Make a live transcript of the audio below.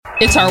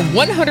It's our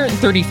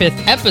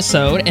 135th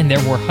episode, and there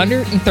were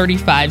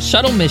 135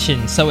 shuttle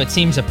missions, so it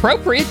seems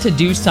appropriate to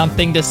do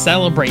something to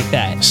celebrate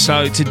that.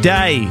 So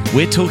today,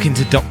 we're talking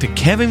to Dr.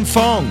 Kevin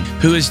Fong,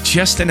 who has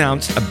just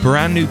announced a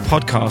brand new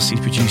podcast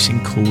he's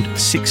producing called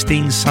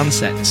 16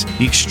 Sunsets,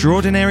 the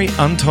extraordinary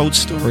untold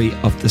story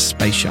of the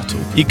Space Shuttle.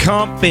 You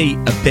can't beat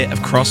a bit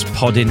of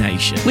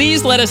cross-pollination.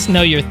 Please let us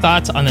know your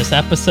thoughts on this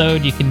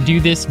episode. You can do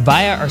this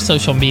via our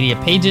social media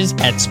pages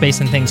at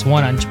Space and Things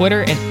 1 on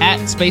Twitter and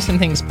at Space and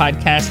Things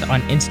Podcast on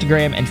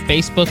Instagram and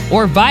Facebook,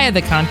 or via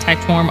the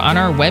contact form on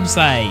our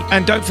website.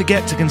 And don't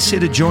forget to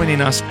consider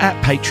joining us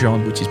at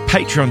Patreon, which is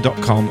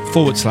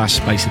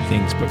patreon.com/Space and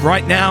Things. But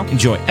right now,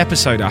 enjoy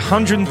episode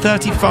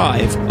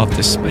 135 of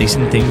the Space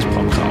and Things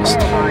podcast.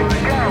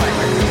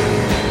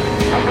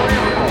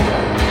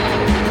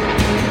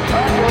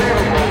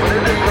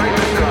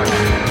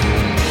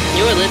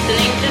 You're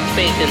listening to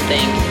Space and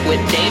Things with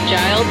Dave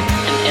Giles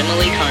and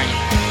Emily Carney.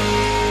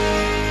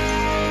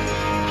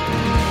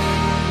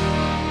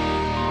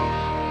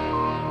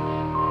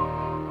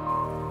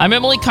 I'm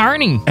Emily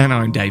Carney. And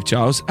I'm Dave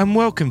Giles, and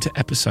welcome to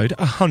episode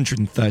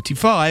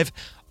 135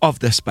 of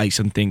the Space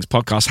and Things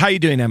podcast. How are you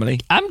doing, Emily?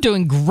 I'm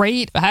doing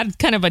great. I had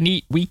kind of a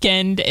neat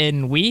weekend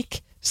and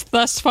week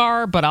thus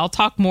far, but I'll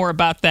talk more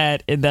about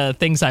that in the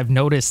things I've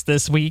noticed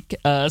this week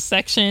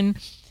section.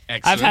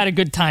 Excellent. I've had a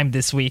good time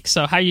this week.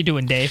 So how you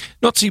doing, Dave?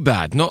 Not too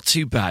bad, not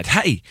too bad.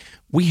 Hey,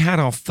 we had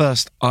our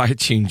first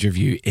iTunes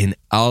review in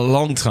a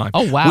long time.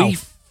 Oh, wow. We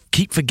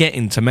keep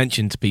forgetting to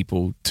mention to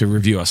people to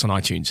review us on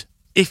iTunes.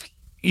 If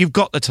you've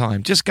got the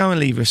time, just go and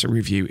leave us a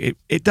review.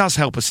 It does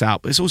help us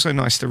out, but it's also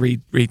nice to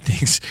read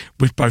things.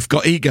 We've both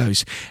got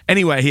egos.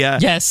 Anyway,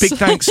 yes. Big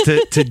thanks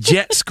to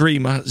Jet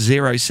Screamer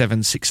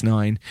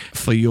 0769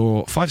 for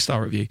your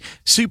 5-star review.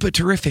 Super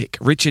terrific.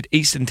 Richard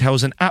Easton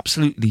tells an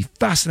absolutely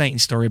fascinating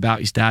story about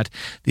his dad.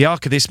 The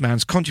arc of this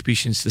man's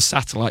contributions to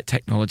satellite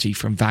technology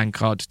from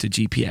Vanguard to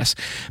GPS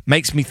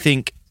makes me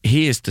think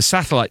he is to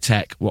satellite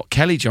tech what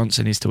Kelly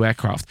Johnson is to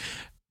aircraft.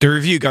 The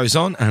review goes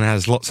on and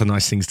has lots of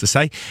nice things to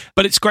say,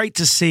 but it's great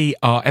to see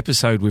our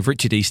episode with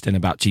Richard Easton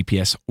about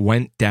GPS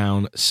went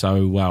down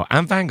so well.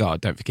 And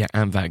Vanguard, don't forget,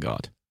 and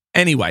Vanguard.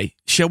 Anyway,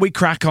 shall we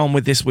crack on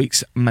with this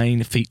week's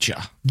main feature?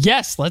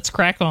 Yes, let's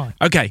crack on.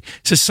 Okay,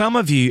 so some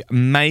of you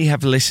may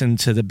have listened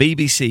to the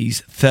BBC's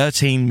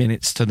 13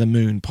 Minutes to the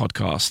Moon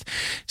podcast.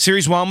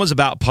 Series 1 was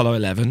about Apollo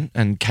 11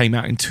 and came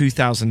out in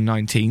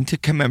 2019 to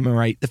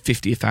commemorate the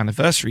 50th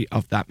anniversary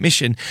of that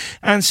mission.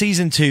 And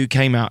Season 2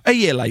 came out a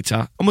year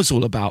later and was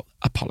all about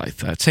Apollo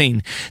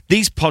 13.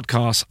 These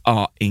podcasts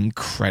are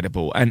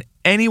incredible, and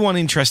anyone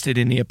interested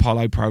in the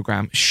Apollo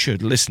program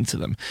should listen to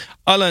them.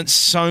 I learned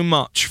so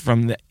much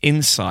from the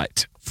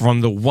insight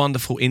from the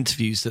wonderful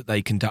interviews that they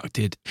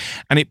conducted,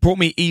 and it brought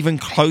me even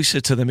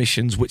closer to the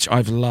missions, which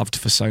I've loved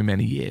for so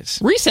many years.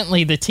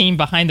 Recently, the team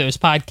behind those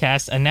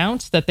podcasts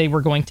announced that they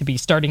were going to be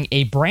starting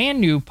a brand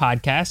new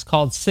podcast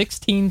called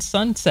 16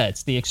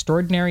 Sunsets, the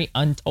extraordinary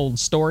untold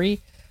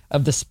story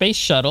of the Space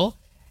Shuttle.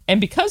 And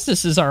because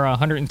this is our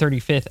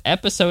 135th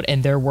episode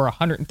and there were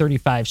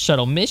 135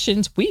 shuttle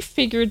missions, we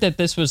figured that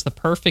this was the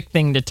perfect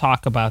thing to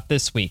talk about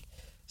this week.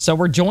 So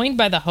we're joined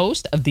by the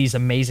host of these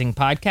amazing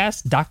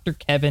podcasts, Dr.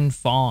 Kevin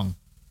Fong.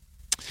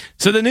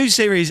 So the new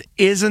series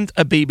isn't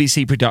a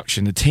BBC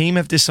production. The team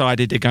have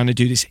decided they're going to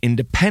do this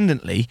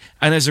independently,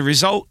 and as a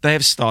result, they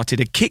have started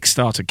a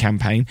Kickstarter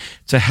campaign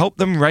to help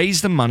them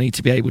raise the money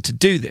to be able to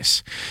do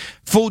this.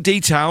 Full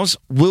details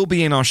will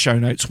be in our show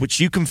notes, which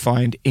you can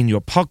find in your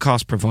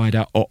podcast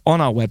provider or on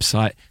our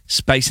website,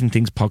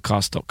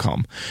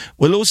 spaceandthingspodcast.com.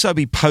 We'll also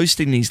be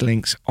posting these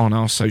links on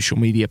our social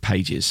media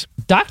pages.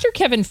 Dr.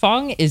 Kevin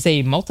Fong is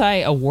a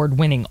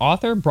multi-award-winning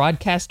author,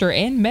 broadcaster,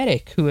 and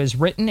medic who has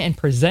written and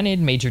presented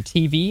major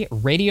TV,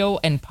 radio,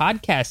 and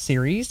podcast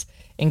series,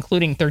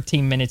 including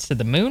 13 Minutes to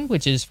the Moon,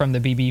 which is from the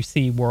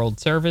BBC World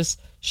Service,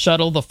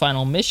 Shuttle, The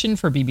Final Mission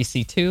for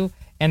BBC Two,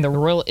 and the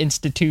Royal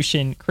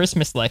Institution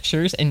Christmas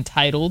lectures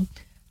entitled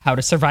How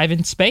to Survive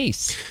in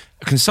Space.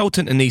 A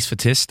consultant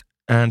anaesthetist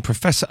and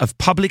Professor of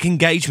Public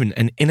Engagement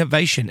and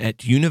Innovation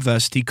at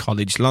University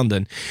College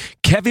London,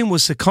 Kevin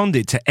was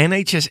seconded to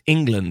NHS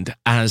England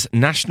as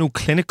National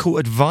Clinical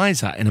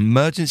Advisor in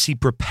Emergency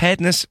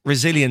Preparedness,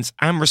 Resilience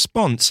and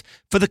Response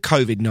for the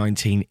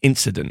COVID-19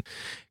 incident.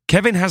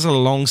 Kevin has a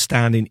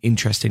long-standing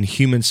interest in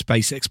human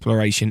space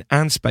exploration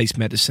and space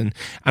medicine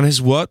and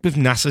has worked with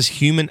NASA's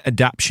Human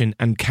Adaptation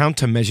and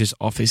Countermeasures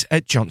Office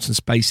at Johnson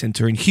Space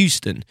Center in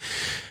Houston.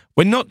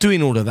 When not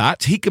doing all of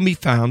that, he can be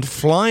found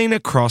flying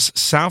across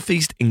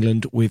southeast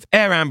England with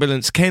Air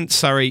Ambulance Kent,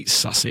 Surrey,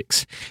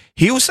 Sussex.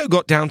 He also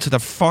got down to the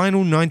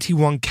final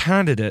 91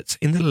 candidates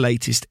in the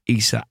latest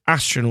ESA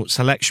astronaut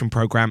selection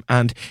program,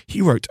 and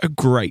he wrote a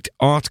great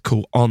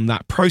article on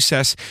that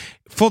process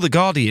for The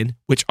Guardian,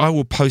 which I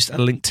will post a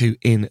link to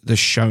in the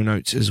show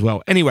notes as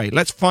well. Anyway,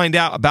 let's find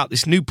out about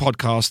this new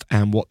podcast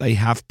and what they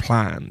have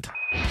planned.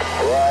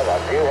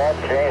 Well, if you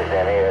haven't changed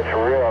any, it's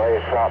really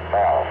something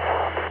else.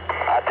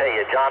 I tell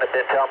you, John has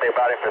been telling me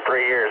about it for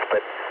 3 years,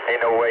 but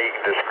ain't no way you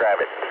can describe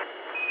it.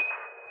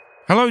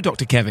 Hello,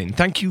 Dr. Kevin.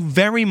 Thank you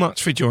very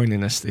much for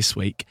joining us this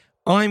week.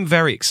 I'm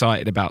very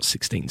excited about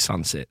 16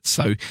 Sunsets,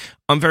 so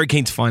I'm very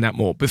keen to find out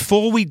more.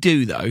 Before we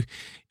do, though,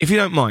 if you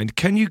don't mind,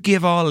 can you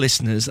give our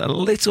listeners a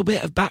little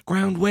bit of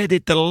background? Where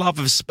did the love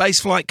of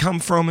spaceflight come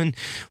from, and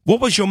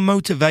what was your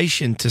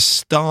motivation to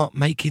start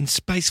making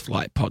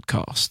spaceflight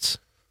podcasts?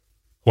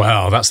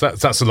 Wow, that's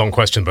a long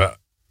question, but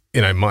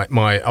you know,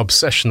 my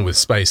obsession with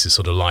space is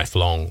sort of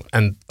lifelong,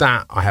 and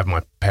that I have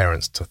my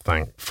parents to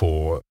thank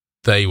for.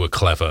 They were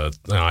clever.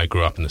 I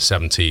grew up in the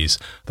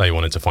 70s. They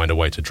wanted to find a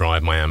way to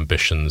drive my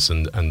ambitions,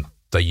 and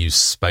they used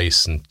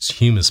space and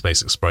human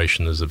space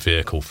exploration as a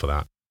vehicle for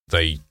that.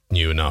 They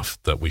knew enough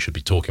that we should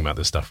be talking about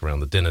this stuff around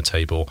the dinner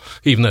table,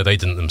 even though they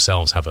didn't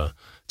themselves have a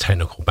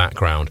technical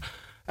background.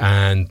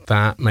 And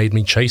that made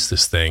me chase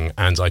this thing,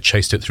 and I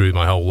chased it through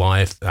my whole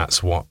life.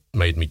 That's what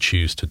made me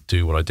choose to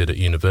do what I did at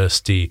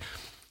university.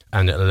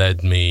 And it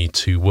led me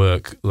to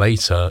work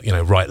later, you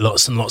know, write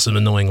lots and lots of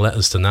annoying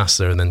letters to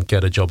NASA and then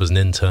get a job as an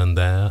intern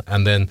there.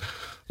 And then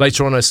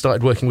later on, I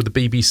started working with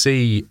the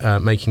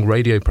BBC, making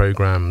radio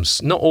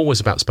programs, not always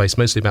about space,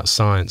 mostly about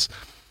science.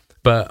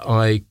 But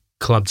I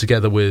clubbed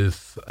together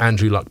with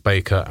Andrew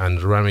Luck-Baker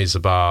and Rami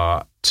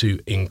Zabar, two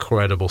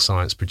incredible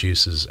science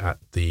producers at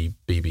the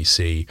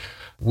BBC.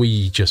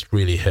 We just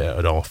really hit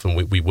it off,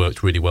 and we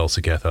worked really well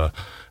together.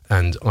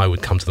 And I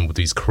would come to them with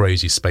these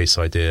crazy space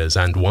ideas,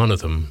 and one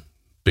of them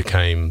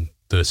became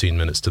 13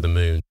 Minutes to the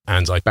Moon.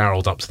 And I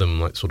barreled up to them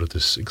like sort of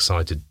this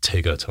excited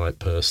Tigger type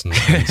person,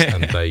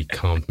 and they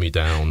calmed me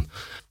down.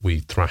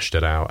 We thrashed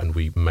it out and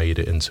we made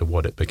it into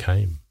what it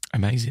became.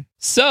 Amazing.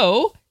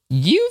 So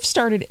you've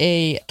started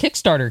a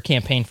Kickstarter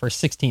campaign for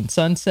 16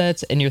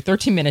 Sunsets, and your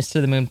 13 Minutes to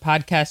the Moon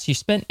podcast, you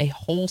spent a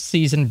whole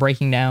season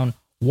breaking down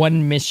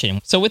one mission.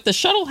 So with the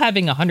shuttle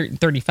having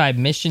 135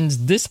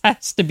 missions, this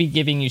has to be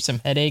giving you some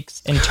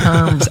headaches in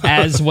terms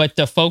as what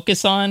to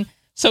focus on.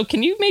 So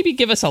can you maybe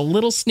give us a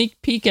little sneak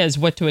peek as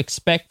what to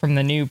expect from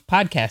the new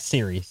podcast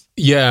series?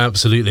 Yeah,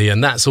 absolutely.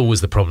 And that's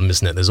always the problem,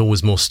 isn't it? There's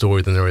always more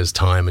story than there is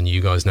time, and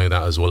you guys know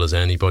that as well as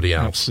anybody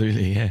else.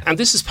 Absolutely, yeah. And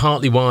this is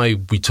partly why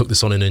we took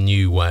this on in a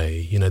new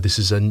way. You know, this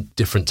is a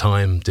different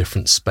time,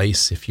 different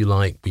space, if you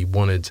like. We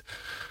wanted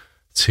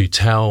to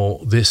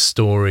tell this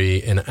story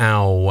in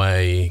our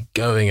way,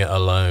 going it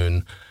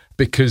alone,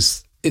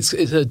 because it's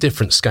a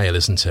different scale,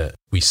 isn't it?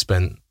 We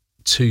spent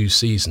 2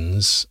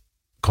 seasons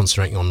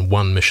concentrating on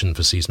one mission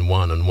for season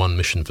 1 and one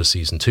mission for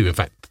season 2. In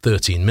fact,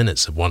 13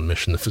 minutes of one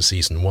mission for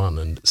season 1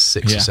 and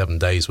 6 or 7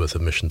 days worth of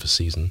mission for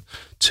season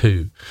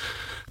 2.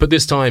 But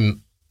this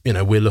time, you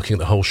know, we're looking at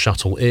the whole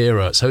shuttle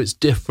era. So it's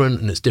different,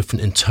 and it's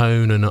different in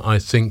tone. And I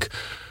think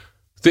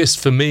this,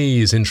 for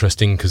me, is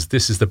interesting because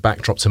this is the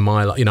backdrop to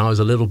my life. You know, I was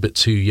a little bit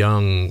too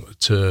young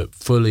to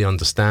fully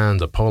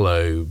understand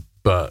Apollo,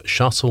 but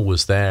Shuttle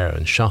was there,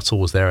 and Shuttle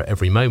was there at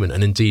every moment.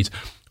 And indeed,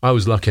 I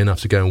was lucky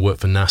enough to go and work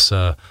for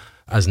NASA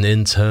as an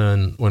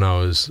intern. When I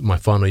was my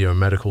final year in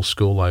medical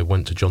school, I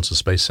went to Johnson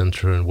Space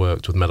Center and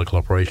worked with Medical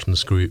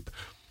Operations Group.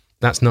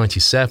 That's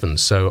 97.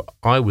 So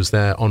I was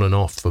there on and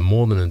off for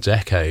more than a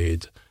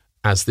decade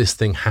as this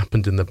thing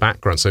happened in the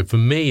background. So for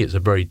me, it's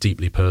a very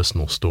deeply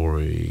personal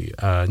story,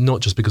 not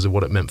just because of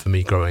what it meant for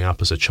me growing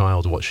up as a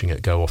child, watching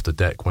it go off the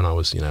deck when I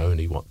was, you know,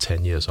 only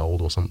 10 years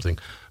old or something,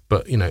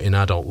 but, you know, in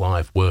adult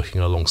life,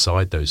 working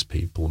alongside those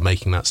people,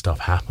 making that stuff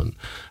happen.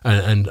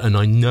 And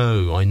I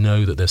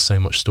know that there's so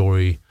much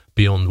story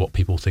beyond what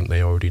people think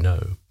they already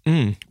know.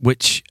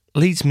 Which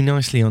leads me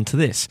nicely onto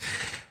this.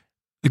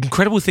 The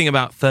incredible thing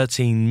about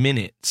 13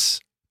 Minutes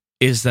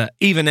is that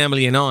even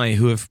Emily and I,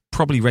 who have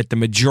probably read the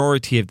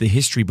majority of the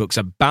history books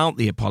about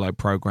the Apollo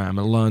program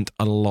and learned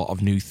a lot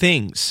of new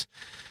things,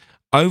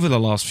 over the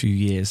last few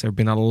years, there have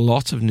been a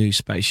lot of new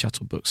space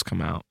shuttle books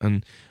come out,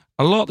 and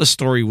a lot of the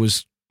story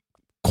was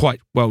quite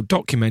well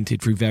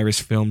documented through various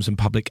films and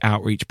public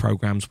outreach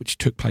programs which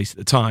took place at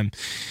the time.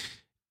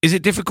 Is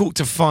it difficult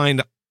to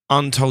find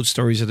untold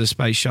stories of the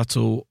space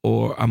shuttle,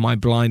 or am I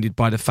blinded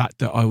by the fact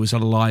that I was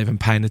alive and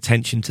paying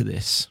attention to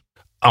this?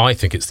 I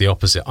think it's the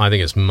opposite. I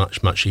think it's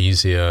much, much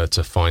easier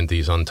to find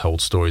these untold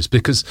stories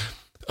because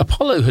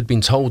Apollo had been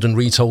told and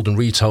retold and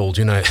retold.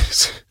 You know,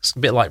 it's a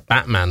bit like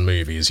Batman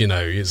movies, you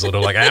know, it's sort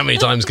of like, how many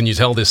times can you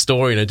tell this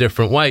story in a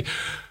different way?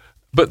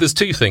 But there's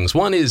 2 things.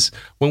 One is,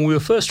 when we were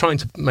first trying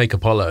to make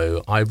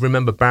Apollo, I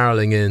remember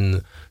barreling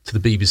in to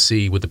the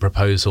BBC with the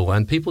proposal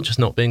and people just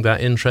not being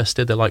that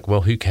interested. They're like,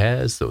 well, who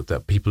cares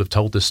that people have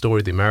told this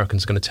story? The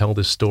Americans are going to tell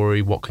this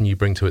story. What can you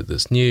bring to it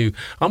that's new?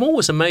 I'm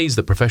always amazed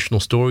that professional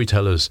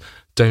storytellers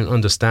don't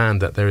understand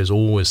that there is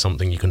always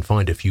something you can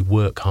find if you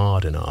work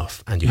hard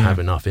enough and you have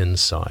enough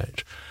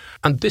insight.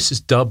 And this is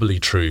doubly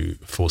true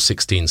for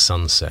 16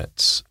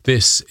 Sunsets.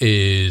 This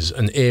is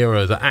an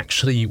era that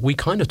actually we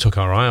kind of took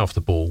our eye off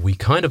the ball. We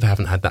kind of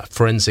haven't had that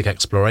forensic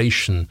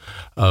exploration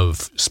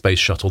of Space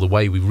Shuttle the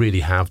way we really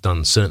have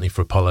done, certainly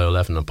for Apollo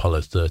 11 and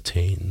Apollo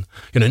 13.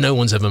 You know, no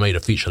one's ever made a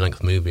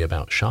feature-length movie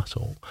about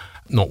Shuttle.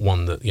 Not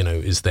one that, you know,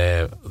 is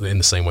there in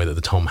the same way that the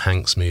Tom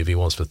Hanks movie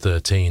was for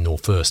 13 or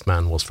First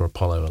Man was for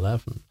Apollo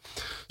 11.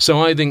 So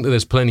I think that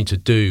there's plenty to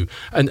do.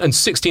 And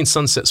 16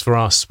 Sunsets for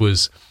us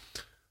was...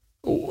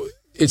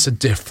 it's a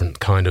different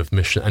kind of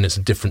mission, and it's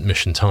a different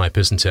mission type,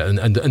 isn't it?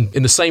 And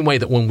in the same way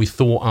that when we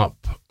thought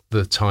up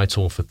the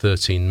title for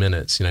 13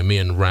 minutes, me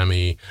and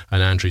Rami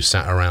and Andrew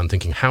sat around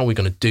thinking, how are we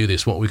going to do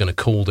this? What are we going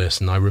to call this?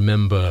 And I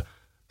remember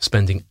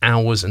spending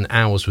hours and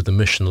hours with the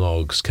mission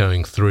logs,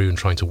 going through and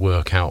trying to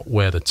work out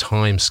where the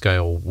time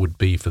scale would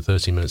be for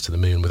 13 minutes to the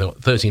moon.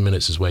 13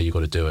 minutes is where you've got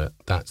to do it.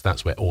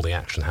 That's where all the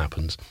action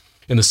happens.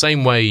 In the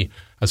same way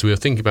as we were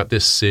thinking about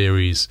this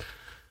series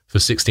for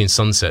 16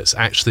 Sunsets,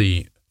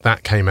 actually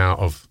that came out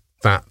of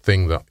that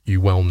thing that you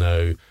well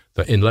know,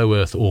 that in low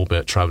Earth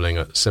orbit, traveling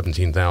at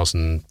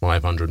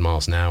 17,500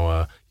 miles an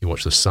hour, you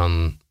watch the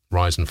sun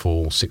rise and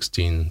fall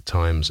 16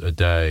 times a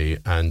day.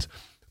 And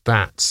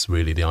that's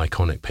really the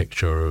iconic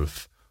picture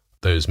of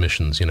those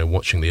missions,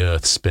 watching the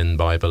Earth spin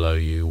by below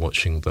you,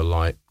 watching the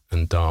light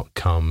and dark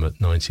come at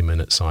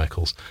 90-minute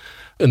cycles.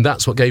 And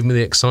that's what gave me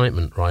the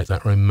excitement, right?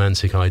 That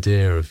romantic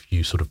idea of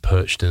you sort of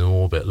perched in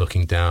orbit,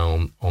 looking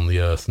down on the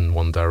Earth in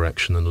one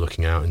direction and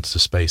looking out into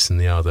space in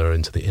the other,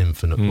 into the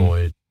infinite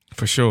void.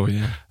 For sure,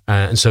 yeah.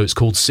 And so it's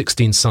called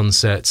 16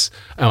 Sunsets.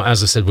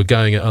 As I said, we're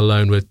going it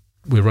alone.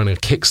 We're running a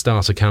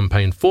Kickstarter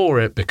campaign for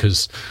it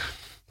because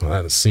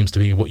that seems to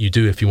be what you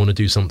do if you want to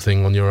do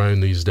something on your own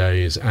these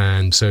days.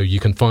 And so you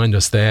can find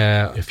us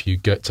there. If you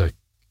get to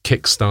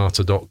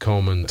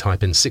Kickstarter.com and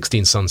type in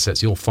 16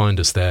 Sunsets, you'll find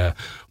us there.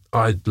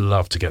 I'd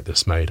love to get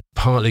this made,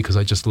 partly because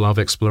I just love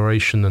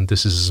exploration, and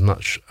this is as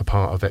much a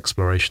part of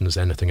exploration as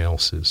anything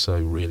else is. So I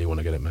really want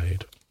to get it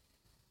made.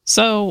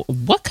 So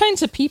what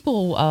kinds of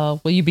people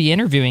will you be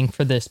interviewing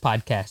for this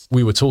podcast?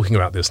 We were talking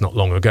about this not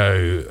long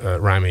ago,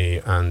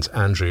 Rami and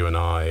Andrew and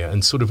I,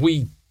 and sort of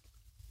we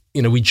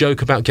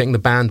joke about getting the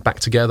band back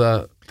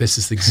together. This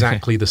is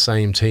exactly the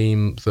same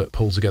team that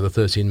pulled together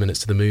 13 Minutes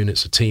to the Moon.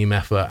 It's a team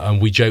effort.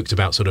 And we joked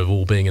about sort of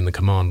all being in the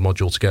command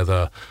module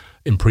together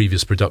in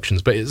previous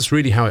productions, but it's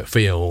really how it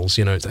feels.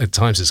 At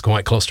times it's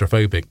quite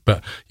claustrophobic,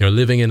 but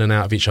living in and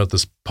out of each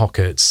other's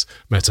pockets,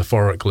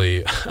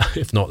 metaphorically,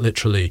 if not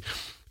literally,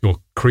 you're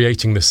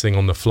creating this thing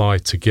on the fly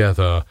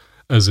together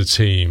as a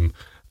team.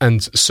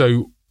 And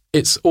so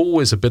it's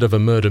always a bit of a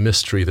murder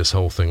mystery, this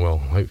whole thing. Well,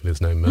 hopefully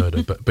there's no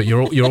murder, but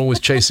you're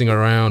always chasing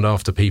around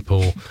after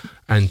people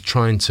and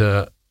trying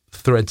to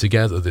thread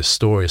together this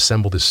story,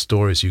 assemble this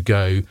story as you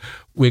go.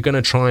 We're going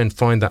to try and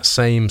find that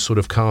same sort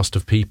of cast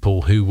of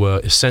people who were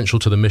essential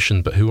to the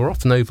mission, but who are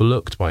often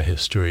overlooked by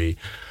history.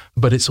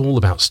 But it's all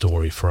about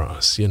story for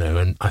us,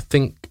 and I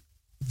think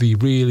the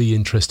really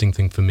interesting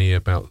thing for me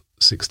about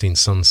 16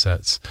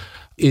 Sunsets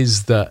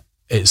is that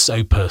it's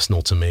so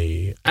personal to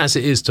me, as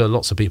it is to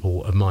lots of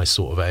people of my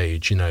sort of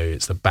age.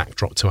 It's the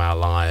backdrop to our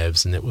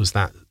lives, and it was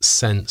that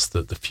sense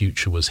that the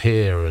future was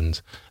here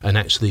and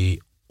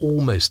actually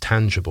almost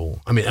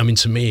tangible. I mean,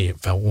 to me, it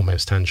felt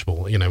almost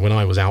tangible. When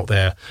I was out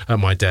there at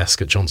my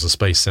desk at Johnson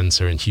Space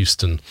Center in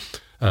Houston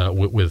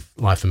with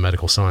Life and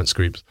Medical Science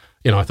groups,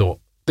 I thought,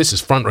 this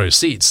is front row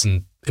seats,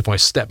 and if I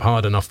step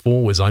hard enough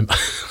forwards, I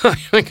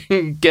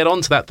can get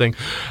onto that thing.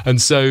 And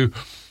so,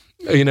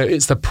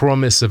 it's the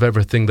promise of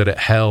everything that it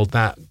held,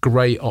 that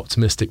great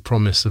optimistic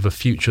promise of a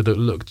future that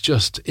looked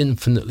just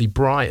infinitely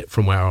bright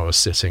from where I was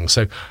sitting.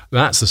 So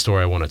that's the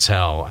story I want to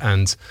tell,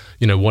 and,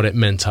 what it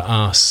meant to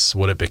us,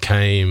 what it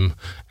became,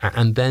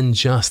 and then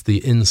just the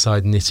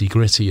inside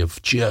nitty-gritty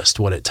of just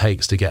what it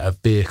takes to get a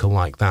vehicle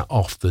like that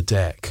off the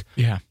deck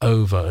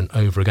over and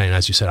over again,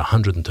 as you said,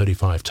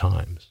 135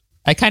 times.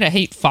 I kind of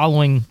hate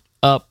following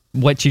up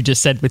what you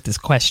just said with this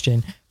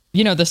question.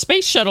 The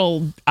space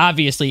shuttle,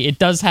 obviously, it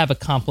does have a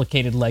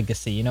complicated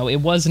legacy.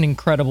 It was an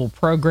incredible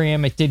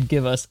program. It did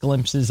give us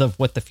glimpses of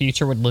what the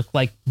future would look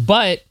like.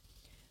 But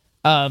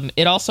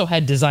it also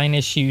had design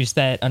issues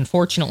that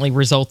unfortunately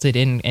resulted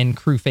in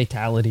crew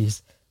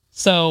fatalities.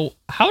 So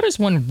how does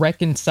one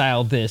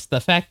reconcile this?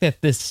 The fact that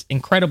this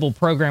incredible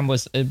program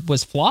was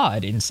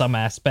flawed in some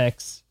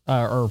aspects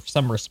or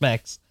some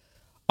respects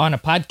on a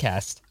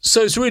podcast.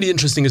 So it's really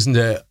interesting, isn't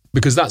it?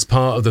 Because that's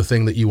part of the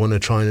thing that you want to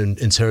try and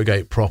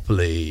interrogate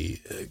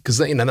properly. Because,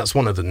 that's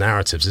one of the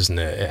narratives, isn't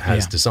it? It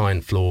has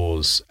design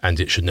flaws and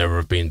it should never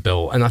have been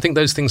built. And I think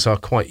those things are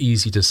quite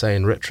easy to say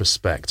in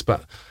retrospect,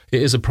 but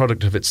it is a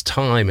product of its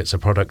time. It's a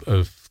product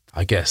of,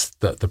 I guess,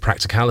 the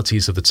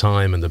practicalities of the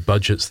time and the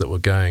budgets that were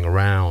going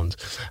around.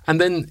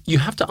 And then you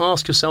have to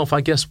ask yourself,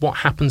 I guess, what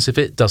happens if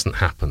it doesn't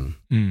happen?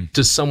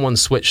 Does someone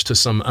switch to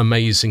some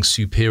amazing,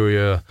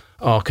 superior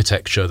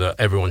architecture that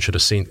everyone should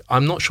have seen?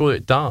 I'm not sure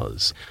it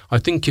does. I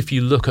think if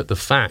you look at the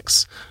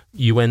facts,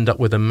 you end up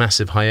with a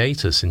massive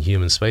hiatus in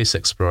human space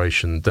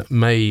exploration that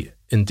may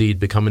indeed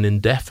become an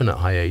indefinite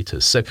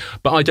hiatus. So,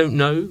 but I don't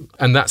know.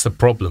 And that's the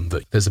problem,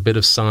 that there's a bit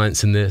of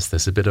science in this,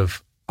 there's a bit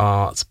of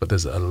art, but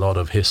there's a lot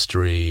of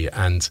history,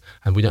 and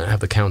we don't have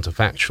the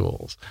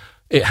counterfactuals.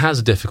 It has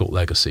a difficult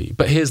legacy.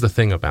 But here's the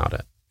thing about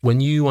it. When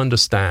you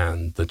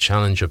understand the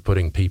challenge of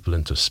putting people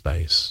into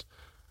space,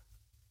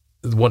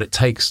 what it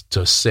takes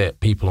to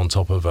sit people on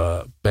top of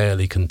a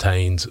barely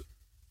contained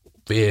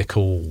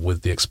vehicle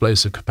with the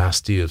explosive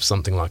capacity of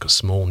something like a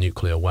small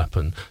nuclear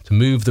weapon, to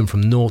move them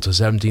from 0 to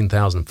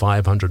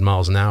 17,500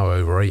 miles an hour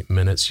over 8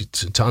 minutes,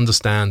 to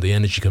understand the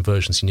energy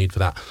conversions you need for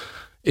that,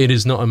 it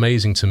is not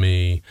amazing to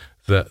me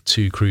that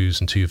 2 crews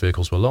and 2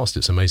 vehicles were lost.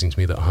 It's amazing to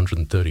me that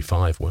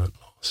 135 weren't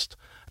lost.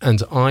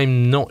 And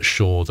I'm not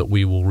sure that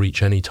we will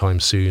reach anytime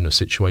soon a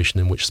situation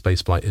in which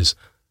spaceflight is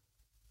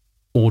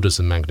orders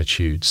of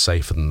magnitude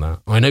safer than that.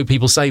 I know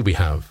people say we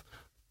have,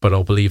 but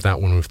I'll believe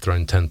that when we've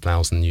thrown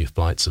 10,000 new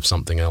flights of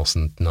something else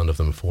and none of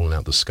them have fallen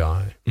out the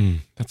sky.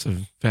 That's a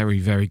very,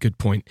 very good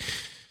point.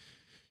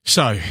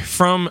 So,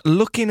 from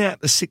looking at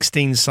the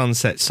 16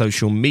 Sunsets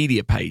social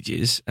media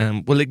pages,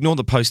 we'll ignore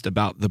the post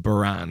about the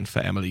Buran for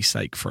Emily's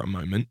sake for a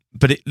moment,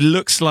 but it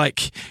looks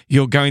like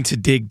you're going to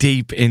dig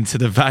deep into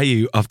the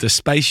value of the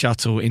space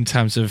shuttle in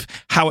terms of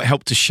how it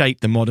helped to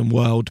shape the modern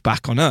world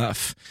back on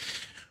Earth.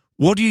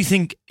 What do you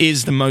think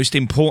is the most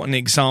important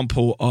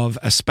example of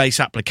a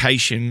space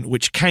application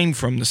which came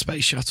from the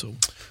space shuttle?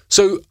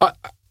 So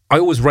I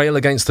always rail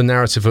against the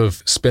narrative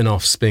of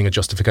spin-offs being a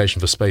justification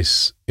for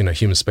space,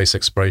 human space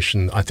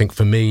exploration. I think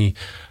for me,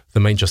 the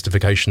main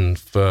justification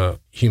for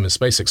human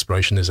space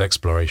exploration is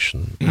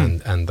exploration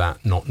and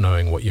that not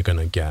knowing what you're going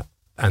to get.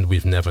 And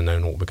we've never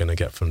known what we're going to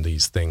get from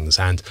these things.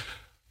 And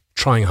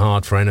trying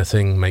hard for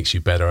anything makes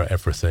you better at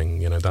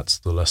everything. That's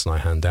the lesson I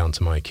hand down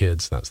to my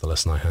kids. That's the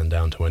lesson I hand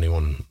down to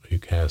anyone who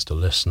cares to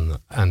listen.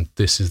 And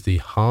this is the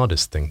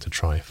hardest thing to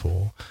try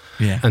for.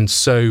 Yeah. And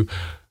so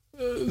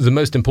the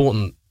most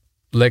important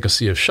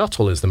legacy of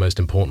Shuttle is the most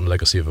important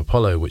legacy of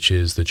Apollo, which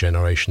is the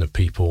generation of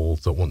people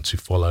that want to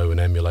follow and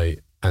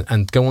emulate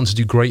and go on to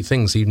do great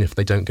things, even if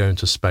they don't go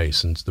into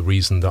space. And the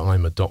reason that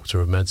I'm a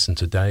doctor of medicine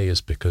today is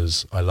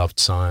because I loved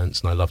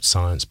science, and I loved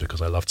science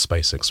because I loved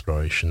space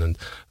exploration, and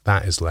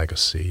that is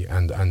legacy.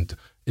 And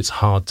it's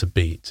hard to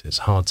beat. It's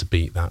hard to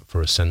beat that for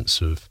a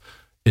sense of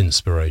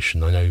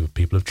inspiration. I know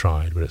people have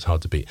tried, but it's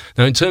hard to beat.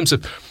 Now, in terms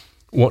of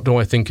what do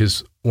I think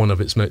is one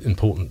of its most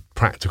important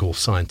practical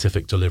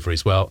scientific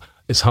deliveries, well,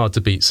 it's hard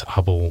to beat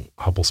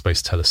Hubble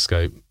Space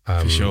Telescope,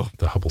 for sure.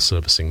 The Hubble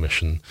servicing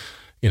mission.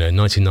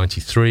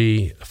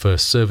 1993,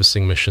 first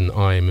servicing mission.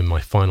 I'm in my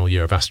final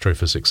year of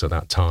astrophysics at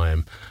that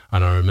time,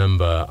 and I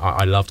remember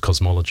I loved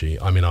cosmology.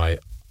 I mean,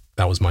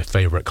 that was my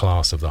favorite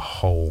class of the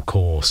whole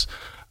course.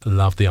 I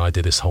loved the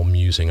idea, this whole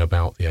musing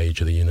about the age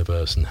of the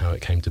universe and how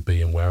it came to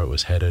be and where it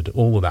was headed,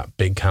 all of that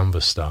big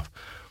canvas stuff.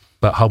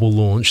 But Hubble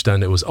launched,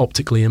 and it was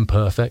optically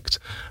imperfect.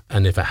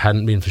 And if it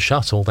hadn't been for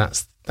Shuttle,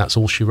 that's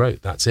all she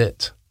wrote. That's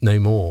it, no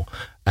more.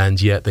 And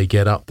yet they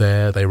get up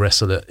there, they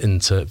wrestle it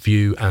into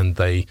view, and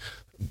they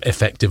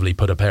effectively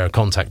put a pair of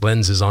contact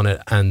lenses on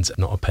it, and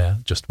not a pair,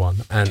 just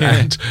one, and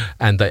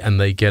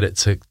they get it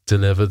to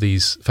deliver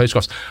these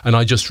photographs. And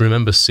I just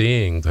remember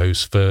seeing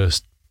those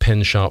first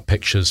pin sharp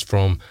pictures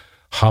from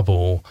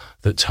Hubble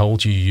that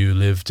told you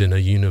lived in a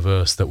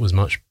universe that was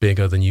much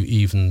bigger than you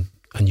even,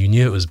 and you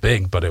knew it was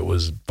big, but it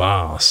was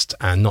vast,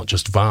 and not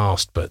just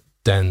vast, but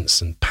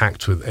dense and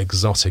packed with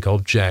exotic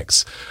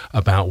objects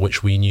about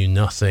which we knew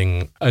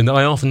nothing. And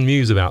I often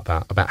muse about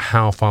that, about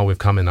how far we've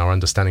come in our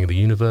understanding of the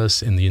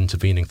universe in the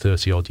intervening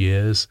 30-odd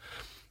years.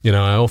 I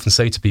often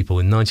say to people,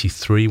 in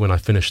 93, when I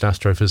finished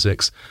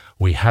astrophysics,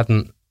 we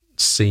hadn't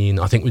seen,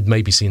 I think we'd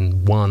maybe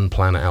seen one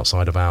planet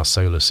outside of our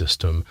solar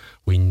system.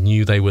 We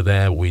knew they were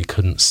there, but we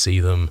couldn't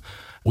see them.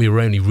 We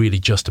were only really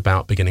just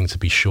about beginning to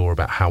be sure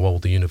about how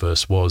old the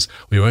universe was.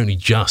 We were only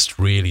just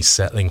really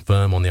settling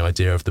firm on the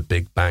idea of the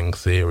Big Bang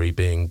theory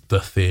being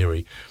the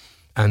theory.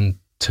 And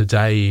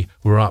today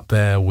we're up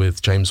there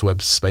with James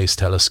Webb Space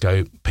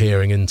Telescope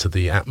peering into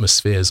the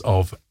atmospheres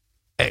of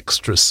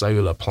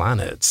extrasolar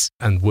planets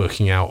and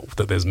working out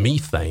that there's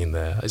methane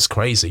there. It's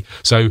crazy.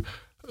 So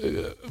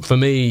for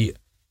me,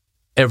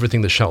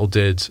 everything the Shuttle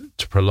did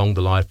to prolong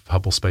the life of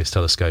Hubble Space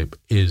Telescope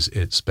is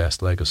its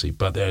best legacy,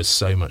 but there's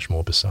so much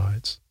more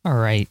besides. All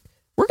right.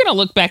 We're going to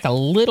look back a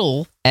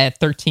little at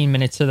 13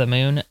 Minutes to the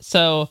Moon.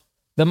 So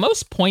the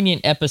most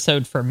poignant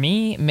episode for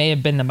me may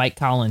have been the Mike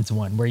Collins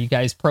one, where you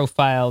guys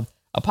profiled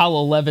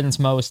Apollo 11's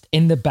most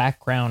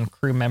in-the-background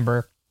crew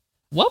member.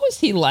 What was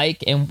he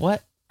like, and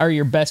what are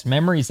your best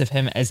memories of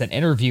him as an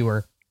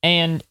interviewer?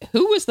 And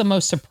who was the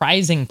most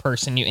surprising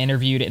person you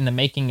interviewed in the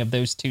making of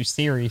those 2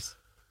 series?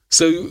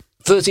 So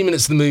 13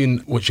 Minutes to the Moon,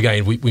 which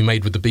again, we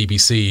made with the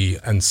BBC,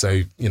 and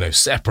so,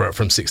 separate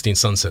from 16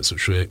 Sunsets,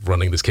 which we're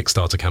running this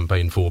Kickstarter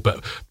campaign for.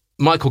 But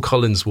Michael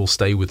Collins will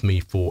stay with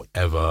me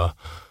forever,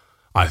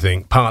 I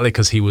think, partly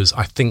because he was,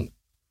 I think,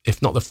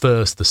 if not the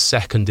first, the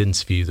second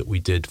interview that we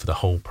did for the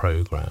whole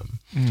programme.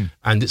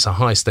 And it's a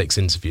high-stakes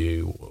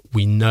interview.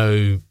 We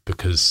know,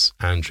 because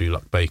Andrew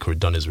Luck-Baker had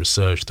done his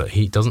research, that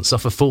he doesn't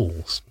suffer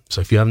fools.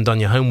 So if you haven't done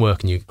your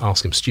homework and you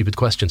ask him stupid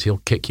questions, he'll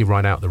kick you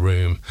right out of the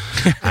room.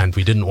 And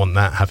we didn't want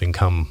that, having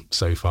come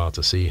so far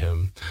to see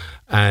him.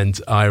 And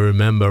I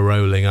remember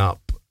rolling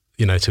up,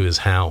 to his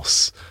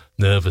house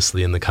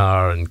nervously in the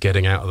car and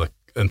getting out of the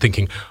and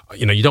thinking,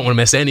 you don't want to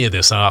mess any of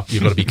this up.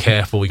 You've got to be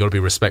careful. You've got to be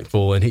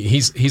respectful. And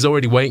he's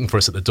already waiting for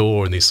us at the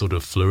door in these sort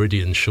of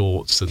Floridian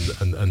shorts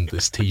and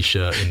this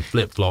T-shirt and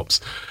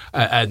flip-flops.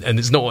 And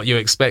it's not what you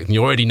expect. And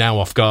you're already now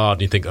off guard.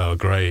 And you think, oh,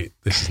 great,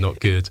 this is not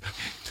good.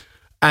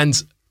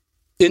 And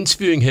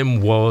interviewing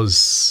him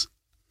was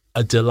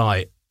a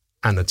delight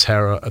and a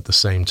terror at the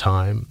same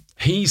time.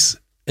 He's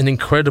an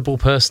incredible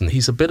person.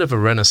 He's a bit of a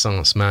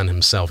Renaissance man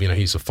himself.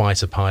 He's a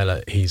fighter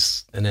pilot.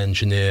 He's an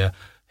engineer.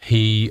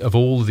 He, of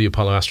all of the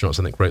Apollo astronauts,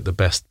 I think wrote the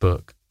best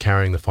book.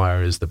 Carrying the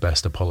Fire is the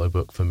best Apollo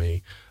book for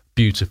me.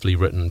 Beautifully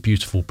written,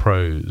 beautiful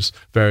prose,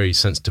 very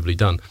sensitively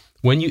done.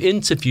 When you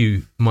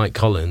interview Mike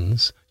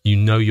Collins, you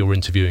know you're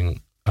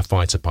interviewing a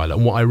fighter pilot.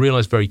 And what I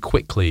realized very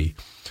quickly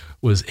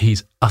was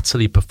he's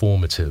utterly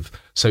performative.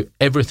 So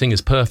everything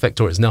is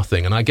perfect or it's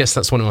nothing. And I guess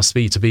that's what it must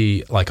be to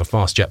be like a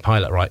fast jet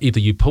pilot, right? Either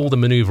you pull the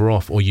maneuver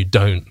off or you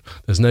don't.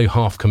 There's no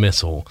half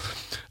committal.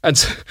 And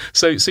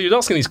so you'd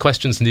ask him these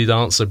questions and he'd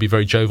answer, be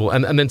very jovial.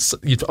 And then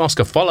you'd ask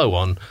a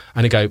follow-on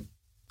and he'd go,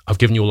 I've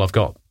given you all I've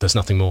got. There's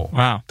nothing more.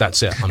 Wow.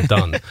 That's it. I'm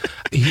done.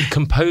 He'd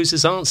compose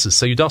his answers.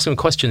 So you'd ask him a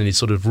question and he'd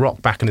sort of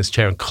rock back in his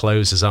chair and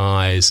close his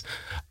eyes.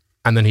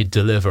 And then he'd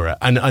deliver it.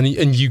 And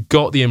you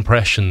got the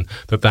impression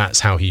that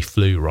that's how he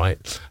flew,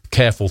 right?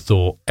 Careful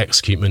thought,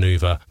 execute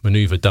maneuver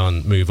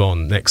done, move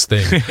on, next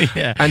thing.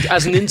 Yeah. And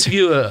as an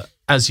interviewer,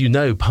 as you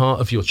know,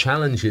 part of your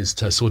challenge is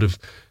to sort of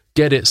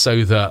get it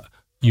so that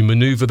you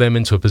maneuver them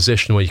into a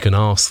position where you can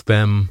ask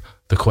them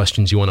the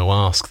questions you want to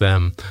ask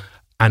them.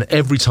 And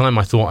every time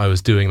I thought I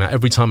was doing that,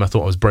 every time I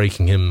thought I was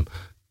breaking him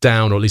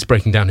down, or at least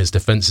breaking down his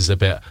defenses a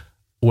bit,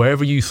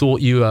 wherever you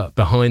thought you were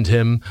behind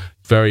him,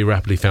 very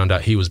rapidly found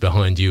out he was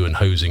behind you and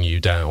hosing you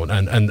down.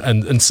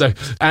 And so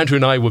Andrew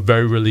and I were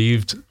very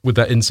relieved with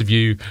that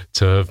interview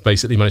to have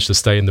basically managed to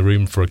stay in the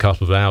room for a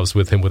couple of hours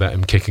with him without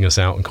him kicking us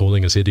out and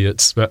calling us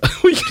idiots. But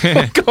we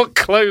got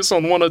close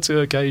on one or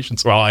two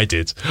occasions. Well, I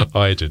did.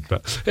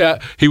 But yeah,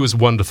 he was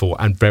wonderful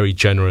and very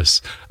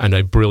generous and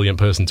a brilliant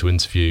person to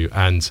interview.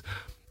 And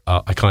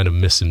I kind of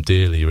miss him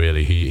dearly,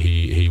 really.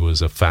 He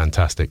was a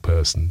fantastic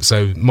person.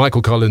 So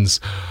Michael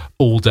Collins,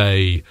 all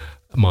day,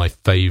 my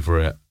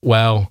favourite.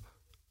 Well,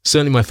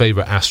 certainly my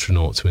favourite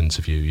astronaut to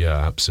interview. Yeah,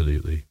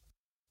 absolutely.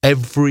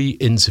 Every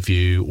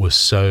interview was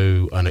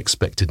so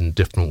unexpected in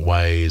different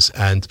ways,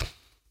 and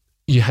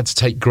you had to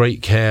take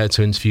great care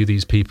to interview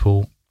these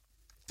people.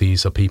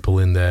 These are people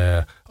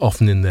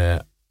often in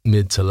their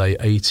mid to late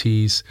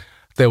 80s.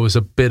 There was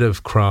a bit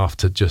of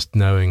craft to just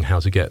knowing how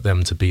to get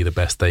them to be the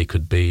best they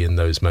could be in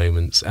those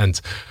moments. And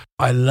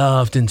I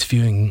loved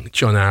interviewing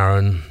John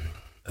Aaron,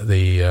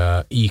 the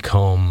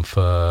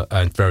ECOM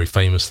and very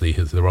famously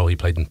the role he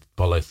played in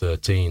Apollo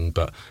 13.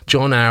 But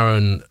John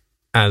Aaron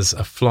as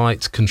a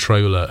flight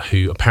controller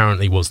who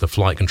apparently was the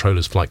flight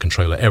controller's flight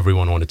controller.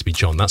 Everyone wanted to be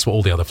John. That's what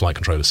all the other flight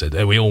controllers said.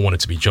 We all wanted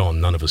to be John.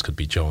 None of us could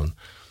be John.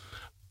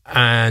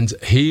 And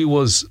he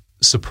was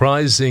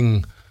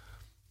surprising.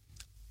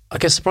 I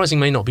guess surprising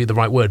may not be the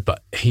right word,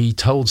 but he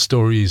told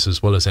stories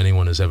as well as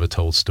anyone has ever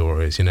told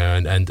stories,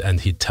 and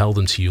he'd tell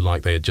them to you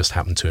like they had just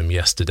happened to him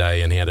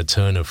yesterday, and he had a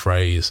turn of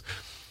phrase,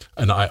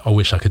 and I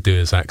wish I could do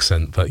his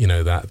accent, but,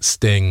 that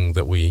sting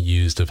that we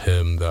used of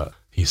him, that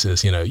he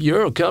says,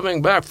 you're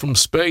coming back from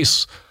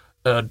space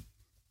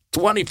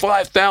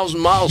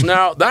 25,000 miles an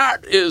hour,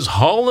 that is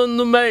hauling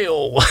the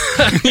mail.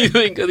 you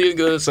think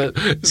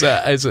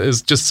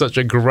it's just such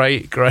a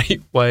great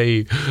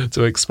way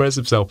to express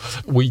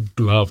himself. We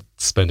loved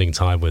spending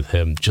time with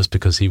him just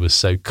because he was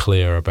so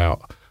clear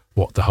about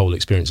what the whole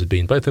experience had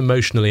been, both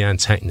emotionally and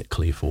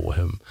technically for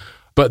him.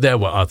 But there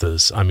were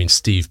others. I mean,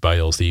 Steve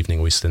Bales, the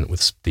evening we spent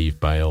with Steve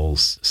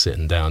Bales,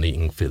 sitting down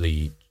eating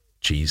Philly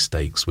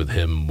cheesesteaks with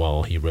him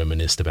while he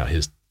reminisced about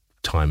his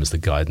time as the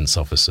guidance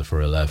officer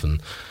for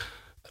 11.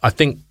 I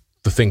think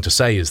the thing to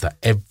say is that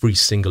every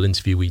single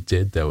interview we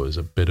did, there was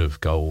a bit of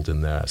gold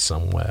in there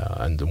somewhere,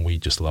 and we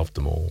just loved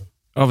them all.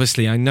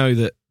 Obviously, I know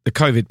that the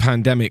COVID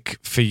pandemic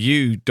for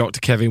you,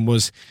 Dr. Kevin,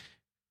 was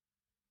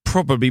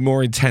probably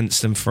more intense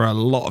than for a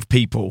lot of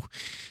people.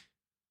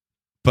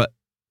 But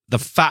the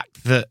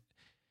fact that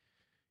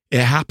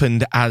it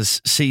happened as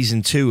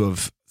season 2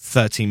 of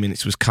 13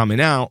 Minutes was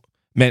coming out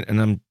meant,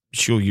 and I'm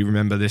sure you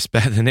remember this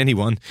better than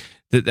anyone,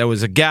 that there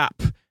was a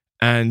gap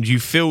and you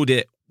filled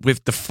it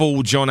with the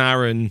full John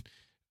Aaron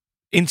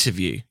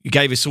interview. You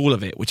gave us all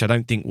of it, which I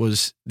don't think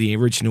was the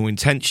original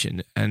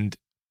intention. And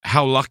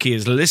how lucky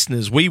as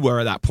listeners we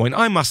were at that point.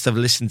 I must have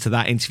listened to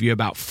that interview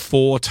about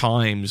 4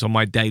 times on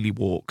my daily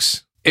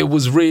walks. It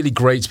was really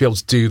great to be able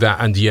to do that.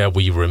 And yeah,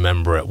 we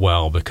remember it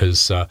well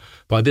because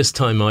by this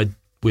time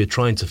we're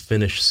trying to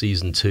finish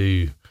season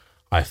 2,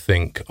 I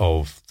think,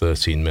 of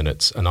 13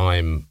 Minutes. And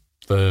I'm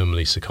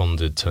firmly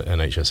seconded to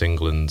NHS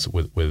England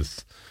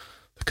with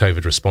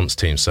COVID response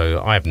team,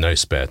 so I have no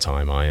spare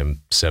time. I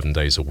am 7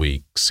 days a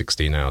week,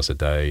 16 hours a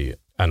day,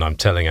 and I'm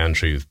telling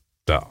Andrew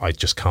that I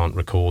just can't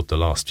record the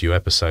last few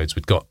episodes.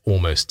 We'd got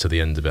almost to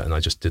the end of it, and I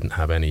just didn't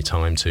have any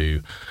time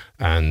to.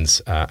 And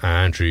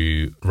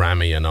Andrew,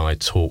 Rami, and I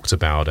talked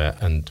about it,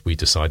 and we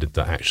decided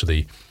that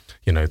actually,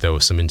 there were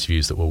some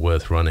interviews that were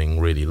worth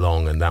running really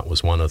long, and that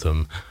was one of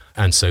them.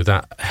 And so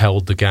that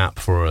held the gap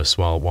for us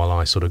while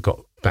I sort of got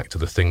back to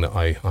the thing that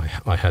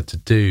I had to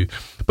do.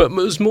 But it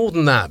was more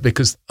than that,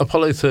 because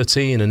Apollo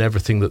 13 and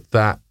everything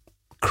that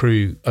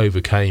crew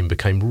overcame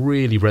became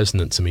really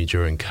resonant to me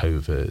during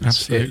COVID.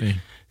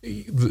 Absolutely.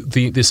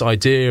 This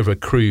idea of a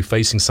crew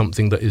facing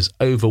something that is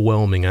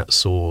overwhelming at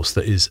source,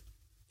 that is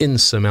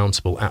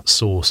insurmountable at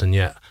source, and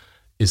yet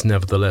is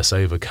nevertheless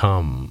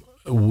overcome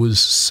was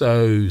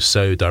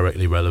so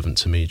directly relevant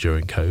to me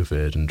during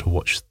COVID, and to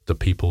watch the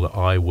people that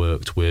I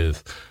worked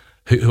with,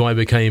 who I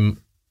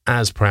became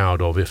as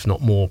proud of, if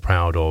not more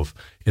proud of,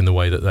 in the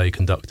way that they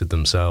conducted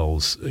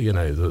themselves. You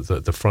know,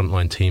 the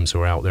frontline teams who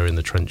are out there in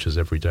the trenches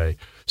every day.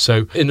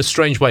 So in a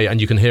strange way,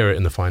 and you can hear it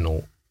in the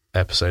final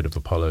episode of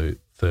Apollo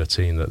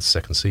 13, that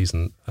second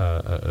season,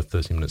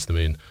 13 Minutes to the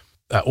Moon,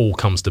 that all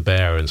comes to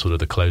bear in sort of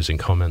the closing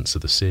comments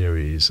of the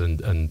series,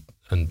 and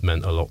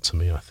meant a lot to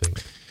me, I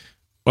think.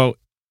 Well,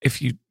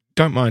 if you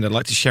don't mind, I'd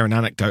like to share an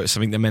anecdote of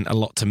something that meant a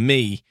lot to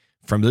me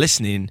from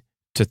listening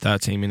to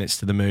 13 Minutes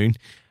to the Moon.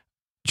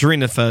 During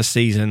the first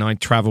season, I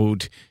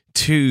travelled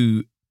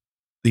to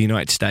the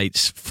United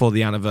States for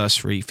the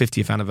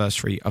 50th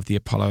anniversary of the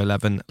Apollo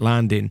 11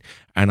 landing,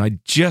 and I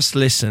just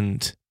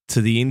listened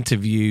to the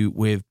interview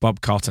with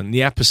Bob Carlton,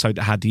 the episode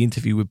that had the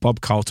interview with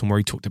Bob Carlton where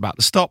he talked about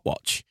the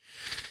stopwatch.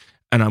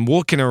 And I'm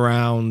walking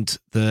around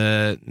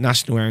the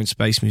National Air and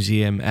Space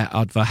Museum at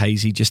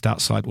Udvar-Hazy, just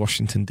outside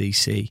Washington,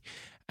 D.C.,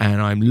 and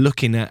I'm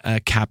looking at a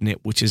cabinet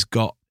which has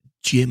got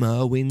Jim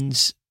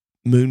Irwin's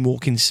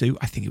moonwalking suit.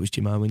 I think it was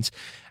Jim Irwin's.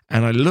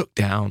 And I looked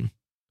down,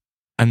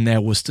 and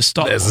there was the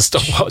stopwatch. There's the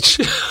stopwatch.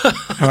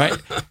 All right.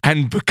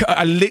 And because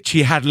I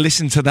literally had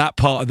listened to that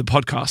part of the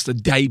podcast the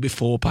day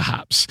before,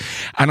 perhaps.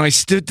 And I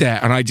stood there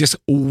and I just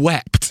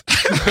wept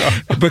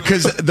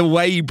because the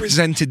way he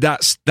presented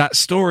that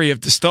story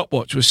of the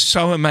stopwatch was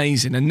so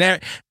amazing. And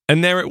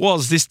there it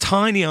was, this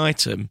tiny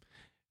item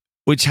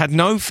which had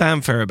no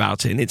fanfare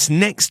about it. And it's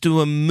next to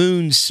a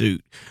moon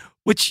suit,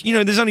 which, you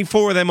know, there's only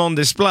 4 of them on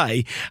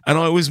display. And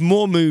I was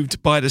more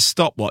moved by the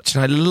stopwatch.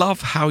 And I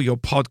love how your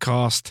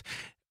podcast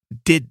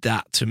did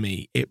that to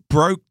me. It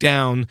broke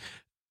down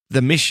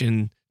the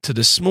mission to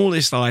the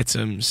smallest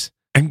items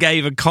and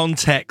gave a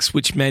context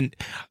which meant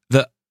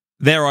that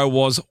there I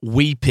was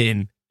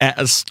weeping at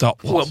a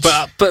stopwatch.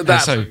 Well, but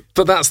that's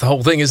the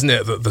whole thing, isn't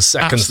it? That the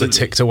seconds Absolutely. that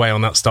ticked away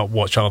on that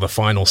stopwatch are the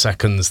final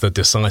seconds, the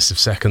decisive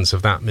seconds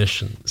of that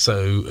mission.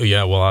 So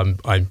yeah, well,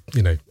 I'm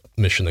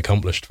mission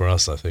accomplished for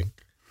us, I think.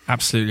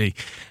 Absolutely.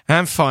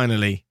 And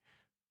finally,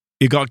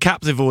 you've got a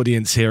captive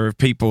audience here of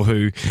people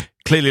who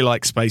clearly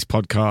like space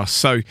podcasts.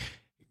 So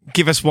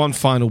give us one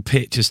final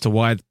pitch as to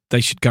why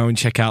they should go and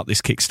check out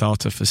this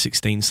Kickstarter for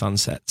 16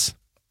 Sunsets.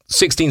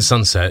 16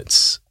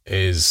 Sunsets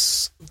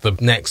is the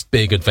next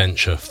big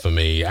adventure for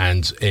me,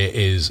 and it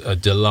is a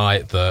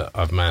delight that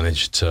I've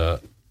managed to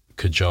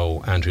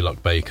cajole Andrew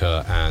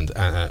Luck-Baker and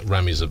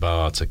Rami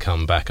Zabar to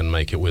come back and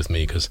make it with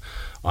me, because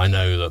I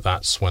know that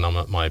that's when I'm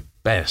at my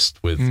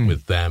best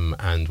with them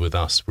and with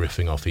us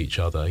riffing off each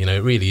other. You know,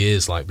 it really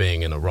is like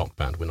being in a rock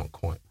band. We're not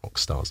quite rock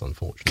stars,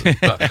 unfortunately,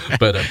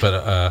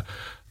 but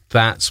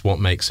that's what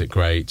makes it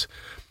great.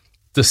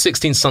 The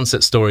 16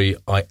 Sunset story,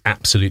 I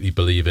absolutely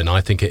believe in. I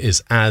think it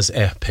is as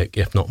epic,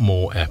 if not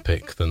more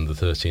epic, than the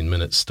 13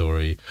 Minutes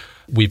story.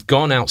 We've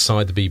gone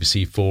outside the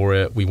BBC for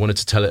it. We wanted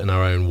to tell it in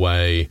our own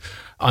way.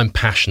 I'm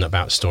passionate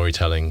about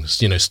storytelling.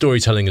 You know,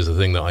 storytelling is the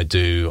thing that I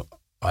do.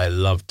 I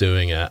love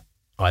doing it.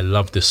 I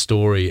love this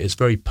story. It's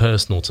very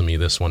personal to me,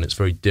 this one. It's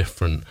very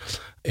different.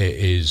 It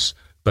is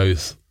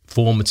both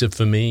formative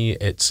for me.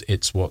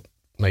 It's what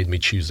made me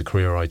choose the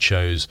career I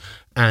chose,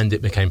 and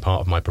it became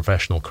part of my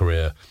professional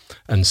career.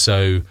 And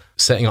so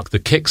setting up the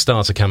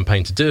Kickstarter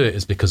campaign to do it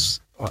is because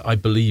I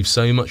believe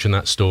so much in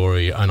that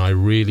story, and I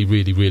really,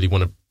 really, really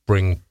want to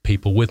bring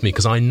people with me,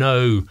 because I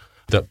know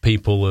that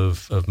people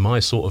of my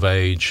sort of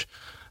age,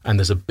 and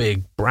there's a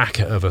big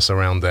bracket of us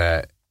around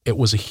there, it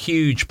was a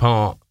huge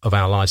part of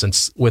our lives,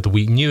 and whether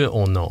we knew it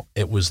or not,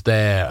 it was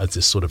there as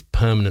this sort of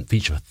permanent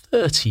feature for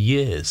 30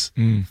 years.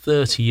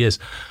 30 years.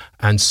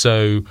 And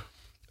so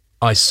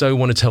I so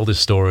want to tell this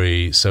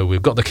story. So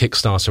we've got the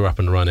Kickstarter up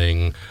and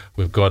running.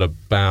 We've got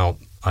about,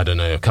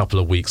 a couple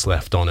of weeks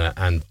left on it,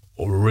 and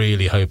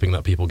really hoping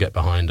that people get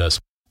behind us.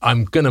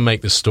 I'm going to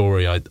make this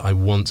story. I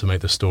want to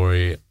make the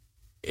story.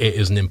 It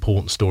is an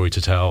important story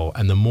to tell.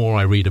 And the more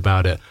I read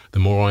about it, the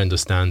more I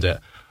understand it,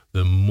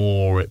 the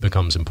more it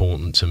becomes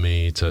important to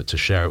me to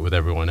share it with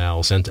everyone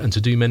else, and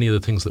to do many of the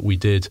things that we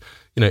did,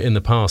 in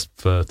the past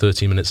for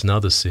 13 Minutes and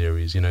other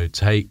series,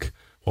 take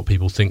what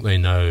people think they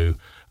know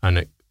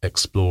and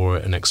explore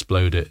it and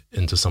explode it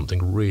into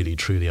something really,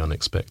 truly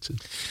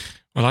unexpected.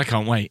 Well, I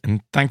can't wait.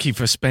 And thank you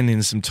for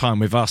spending some time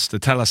with us to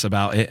tell us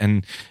about it.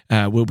 And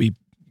we'll be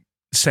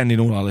sending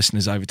all our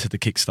listeners over to the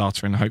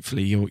Kickstarter, and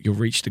hopefully you'll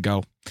reach the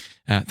goal.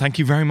 Thank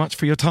you very much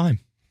for your time.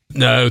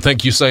 No,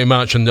 thank you so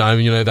much. And,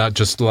 that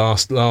just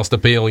last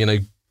appeal,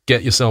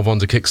 get yourself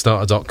onto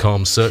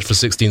Kickstarter.com, search for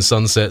 16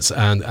 Sunsets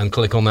and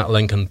click on that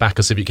link and back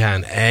us if you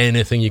can.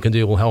 Anything you can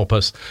do will help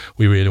us.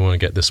 We really want to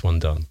get this one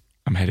done.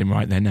 I'm heading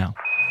right there now.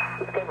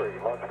 Discovery,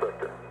 launch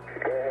vector.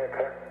 Go ahead,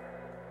 sir.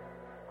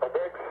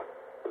 Objects,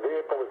 the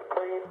vehicle is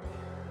clean,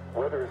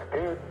 weather is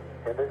good,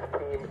 and this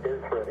team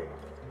is ready.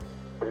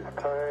 It is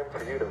time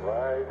for you to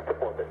rise to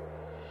orbit.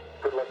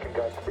 Good luck and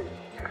Godspeed.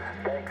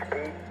 Thanks,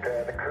 Pete.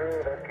 The crew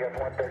of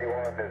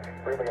STS-131 is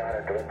really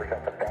honored to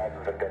represent the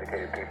thousands of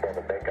dedicated people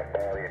that make up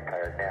all the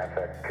entire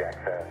NASA,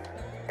 JAXA,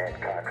 and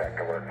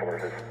contractor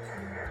workforces.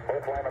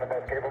 Both flying the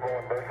most capable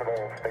and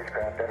versatile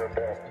spacecraft ever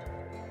built.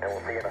 And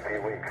we'll see you in a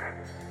few weeks.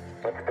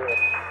 Let's do it.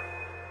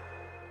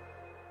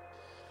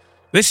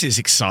 This is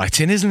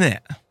exciting, isn't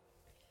it?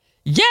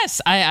 Yes,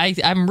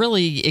 I'm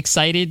really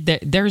excited.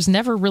 There's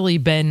never really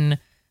been,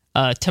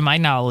 to my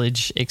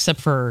knowledge,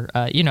 except for,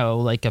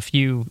 like a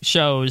few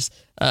shows,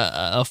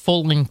 a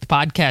full-length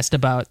podcast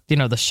about,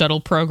 the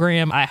shuttle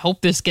program. I hope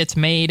this gets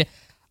made.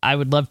 I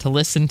would love to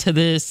listen to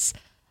this.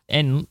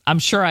 And I'm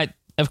sure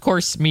of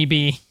course, me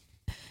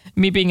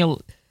being a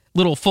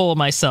little full of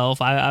myself,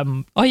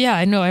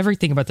 I know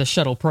everything about the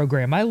shuttle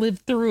program. I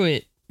lived through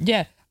it.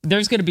 Yeah,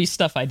 there's going to be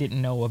stuff I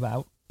didn't know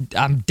about.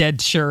 I'm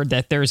dead sure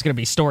that there's going to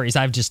be stories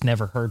I've just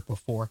never heard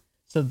before.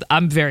 So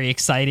I'm very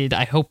excited.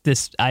 I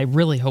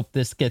really hope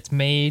this gets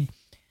made.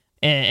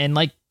 And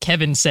like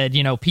Kevin said,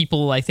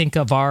 people I think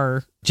of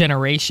our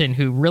generation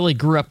who really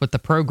grew up with the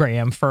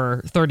program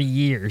for 30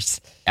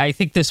 years, I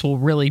think this will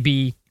really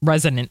be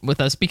resonant with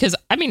us because,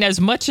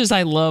 as much as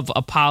I love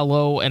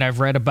Apollo and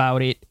I've read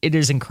about it, it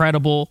is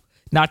incredible,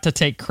 not to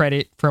take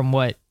credit from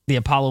what the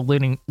Apollo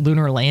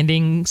lunar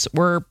landings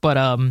were,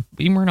 but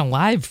we weren't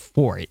alive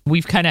for it.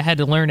 We've kind of had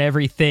to learn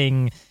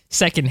everything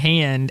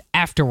secondhand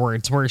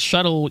afterwards, where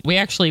Shuttle, we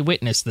actually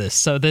witnessed this,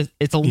 so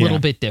it's a little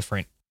bit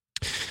different.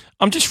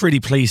 I'm just really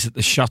pleased that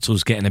the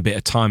Shuttle's getting a bit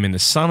of time in the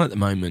sun at the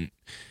moment.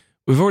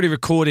 We've already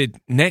recorded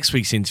next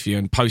week's interview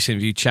and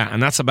post-interview chat,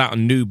 and that's about a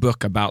new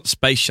book about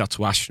space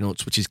shuttle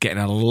astronauts, which is getting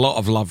a lot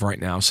of love right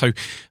now. So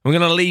we're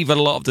going to leave a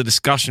lot of the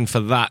discussion for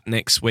that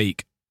next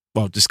week.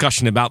 Well,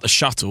 discussion about the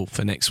shuttle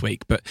for next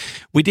week, but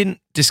we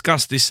didn't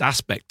discuss this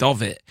aspect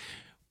of it.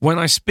 When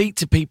I speak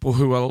to people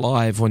who are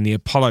alive when the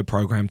Apollo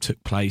program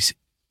took place,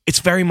 it's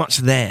very much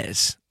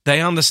theirs.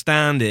 They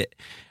understand it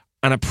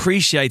and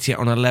appreciate it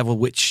on a level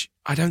which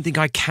I don't think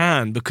I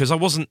can, because I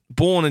wasn't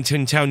born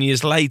until 10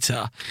 years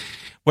later.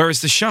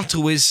 Whereas the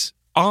shuttle is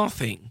our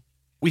thing.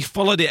 We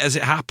followed it as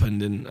it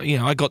happened, and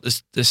I got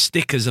the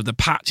stickers of the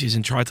patches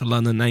and tried to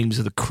learn the names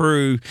of the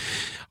crew.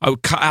 I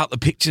would cut out the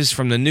pictures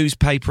from the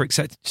newspaper,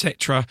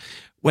 etc.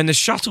 When the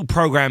shuttle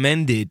program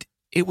ended,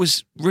 it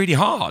was really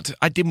hard.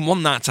 I didn't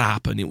want that to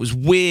happen. It was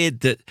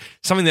weird that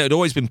something that had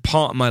always been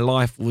part of my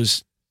life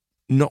was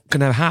not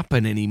going to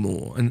happen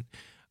anymore. And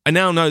I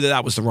now know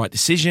that was the right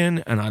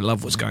decision, and I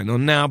love what's going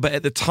on now. But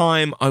at the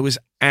time, I was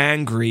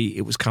angry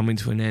it was coming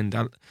to an end.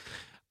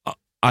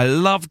 I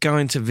love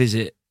going to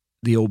visit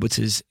the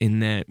orbiters in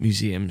their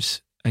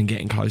museums and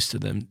getting close to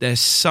them. They're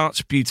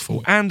such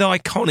beautiful and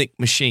iconic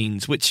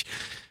machines, which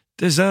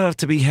deserve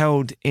to be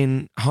held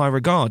in high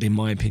regard, in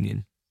my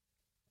opinion.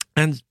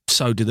 And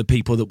so do the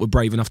people that were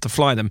brave enough to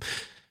fly them.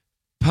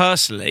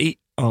 Personally,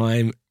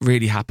 I'm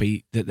really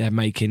happy that they're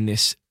making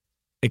this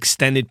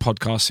extended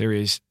podcast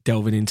series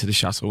delving into the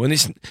shuttle. And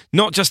it's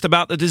not just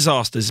about the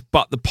disasters,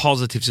 but the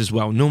positives as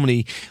well.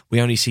 Normally, we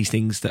only see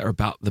things that are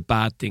about the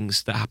bad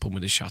things that happen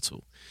with the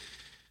shuttle.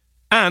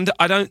 And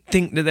I don't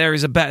think that there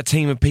is a better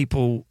team of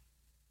people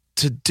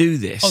to do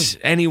this.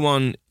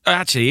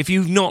 Actually, if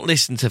you've not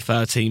listened to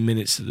 13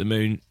 Minutes to the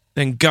Moon,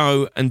 then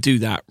go and do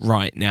that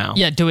right now.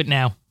 Yeah, do it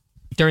now.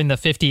 During the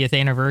 50th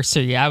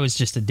anniversary, I was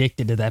just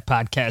addicted to that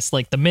podcast.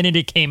 Like, the minute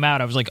it came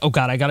out, I was like, oh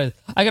God, I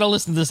gotta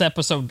listen to this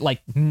episode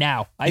like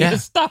now. I gotta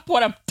stop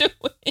what I'm doing.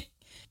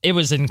 It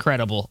was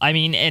incredible.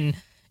 And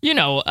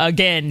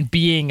again,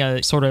 being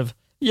a sort of,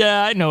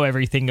 I know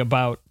everything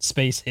about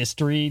space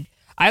history.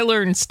 I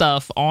learned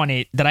stuff on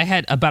it that I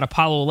had about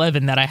Apollo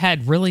 11 that I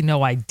had really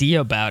no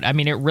idea about.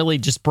 It really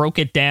just broke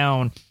it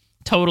down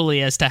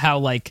totally as to how,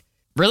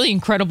 really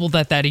incredible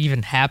that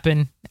even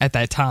happened at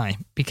that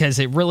time, because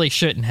it really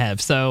shouldn't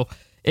have. So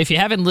if you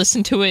haven't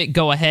listened to it,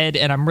 go ahead.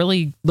 And I'm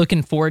really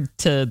looking forward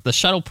to the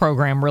shuttle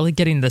program really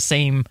getting the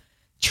same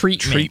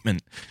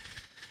treatment.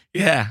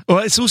 Yeah. Well,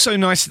 it's also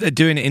nice that they're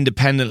doing it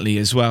independently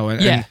as well.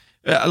 And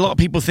a lot of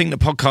people think that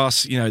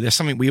podcasts, there's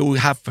something we all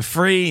have for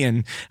free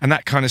and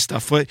that kind of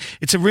stuff. Well,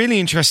 it's a really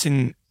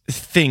interesting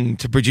thing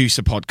to produce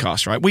a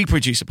podcast, right? We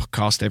produce a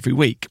podcast every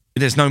week.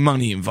 There's no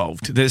money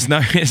involved. There's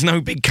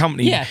no big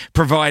company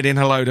providing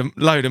a load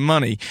of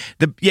money.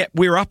 Yet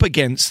we're up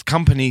against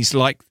companies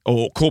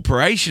or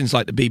corporations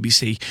like the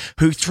BBC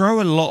who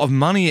throw a lot of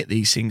money at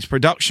these things,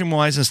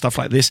 production-wise and stuff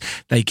like this.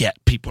 They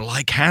get people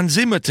like Hans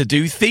Zimmer to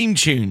do theme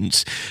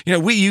tunes.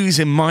 We're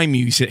using my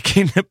music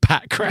in the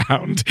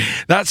background.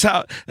 That's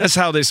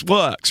how this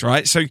works,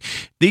 right? So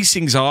these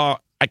things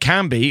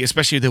can be,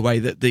 especially the way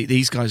that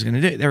these guys are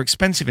going to do it. They're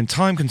expensive and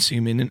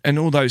time-consuming and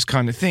all those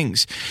kind of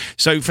things.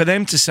 So for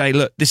them to say,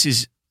 look, this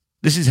is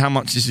how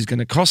much this is going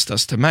to cost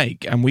us to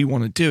make, and we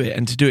want to do it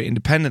and to do it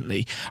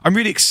independently, I'm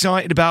really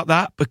excited about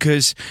that,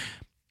 because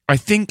I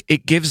think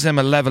it gives them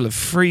a level of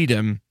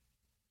freedom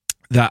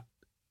that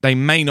they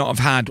may not have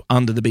had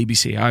under the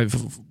BBC.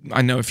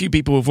 I know a few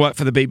people who've worked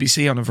for the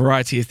BBC on a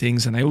variety of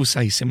things, and they all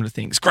say similar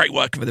things. Great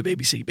working for the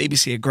BBC.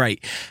 BBC are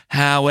great.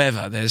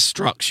 However, there's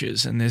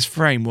structures and there's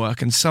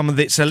framework, and some of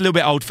it's a little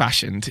bit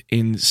old-fashioned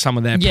in some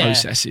of their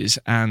processes,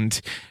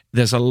 and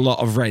there's a lot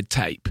of red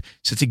tape.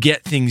 So to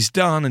get things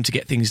done and to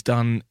get things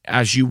done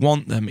as you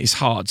want them is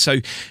hard. So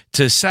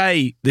to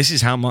say this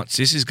is how much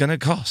this is going to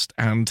cost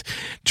and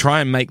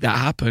try and make that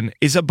happen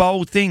is a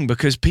bold thing,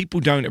 because people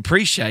don't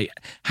appreciate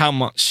how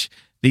much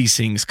these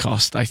things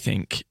cost, I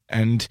think,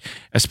 and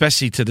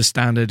especially to the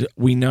standard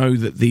we know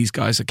that these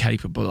guys are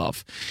capable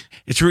of.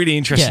 It's really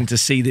interesting to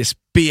see this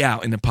be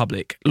out in the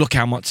public. Look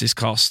how much this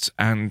costs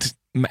and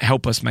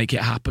help us make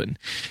it happen.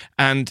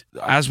 And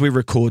as we're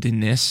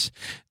recording this,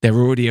 they're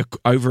already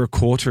over a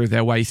quarter of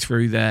their way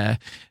through their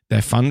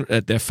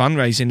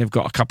fundraising. They've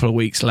got a couple of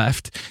weeks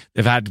left.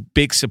 They've had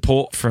big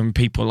support from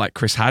people like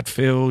Chris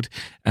Hadfield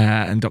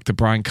and Dr.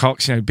 Brian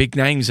Cox. Big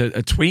names are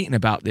tweeting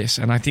about this,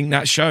 and I think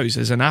that shows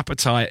there's an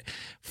appetite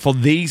for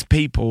these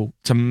people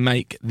to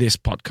make this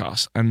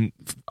podcast. And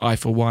I,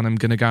 for one, am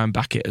going to go and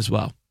back it as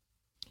well.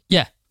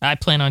 Yeah, I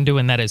plan on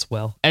doing that as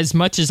well. As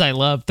much as I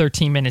love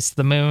 13 Minutes to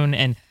the Moon,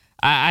 and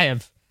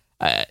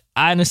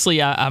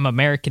honestly, I'm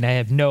American. I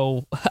have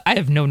no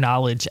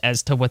knowledge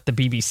as to what the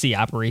BBC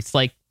operates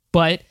like.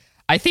 But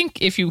I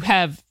think if you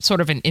have sort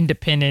of an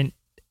independent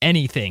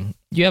anything,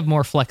 you have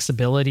more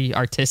flexibility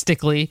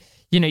artistically.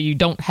 You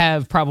don't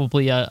have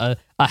probably a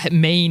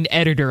main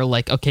editor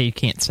like, okay, you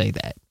can't say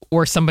that,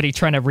 or somebody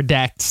trying to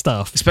redact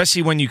stuff.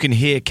 Especially when you can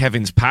hear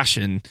Kevin's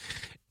passion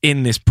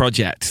in this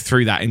project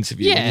through that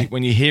interview. Yeah.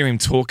 When you hear him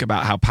talk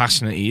about how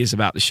passionate he is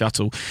about the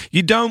shuttle,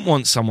 you don't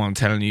want someone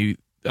telling you,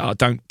 oh,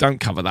 don't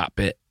cover that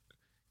bit,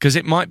 because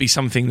it might be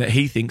something that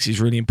he thinks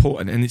is really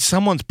important, and it's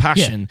someone's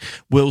passion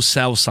will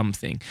sell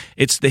something.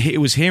 It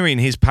was hearing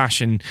his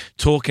passion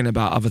talking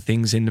about other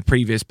things in the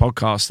previous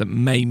podcast that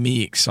made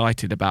me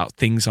excited about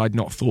things I'd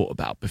not thought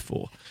about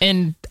before.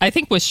 And I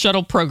think with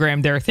Shuttle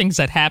program, there are things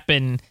that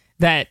happen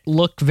that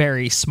look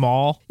very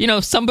small.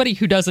 Somebody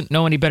who doesn't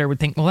know any better would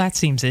think, well, that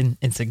seems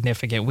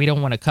insignificant. We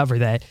don't want to cover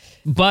that.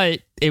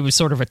 But it was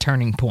sort of a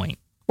turning point,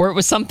 or it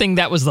was something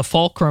that was the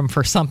fulcrum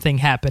for something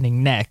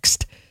happening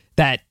next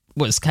that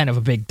was kind of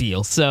a big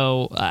deal.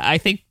 So I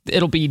think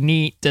it'll be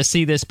neat to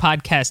see this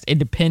podcast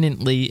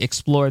independently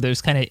explore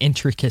those kind of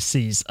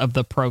intricacies of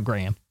the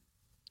program.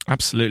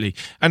 Absolutely.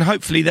 And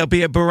hopefully there'll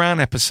be a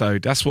Buran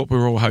episode. That's what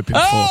we're all hoping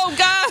for. Oh,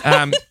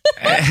 God!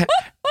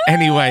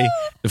 Anyway,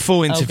 the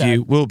full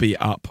interview will be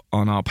up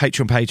on our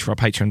Patreon page for our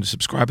Patreon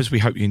subscribers. We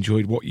hope you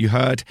enjoyed what you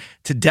heard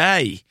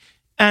today.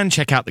 And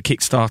check out the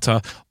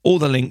Kickstarter. All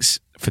the links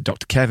for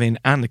Dr. Kevin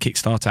and the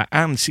Kickstarter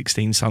and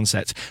 16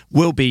 Sunsets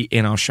will be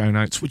in our show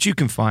notes, which you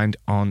can find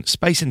on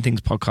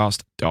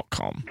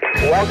spaceandthingspodcast.com.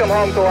 Welcome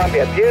home,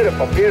 Columbia.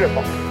 Beautiful,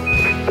 beautiful.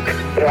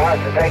 You want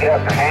us to take it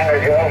up the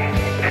hangar,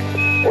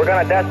 Joe? We're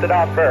going to dust it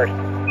off first.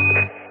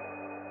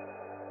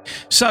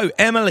 So,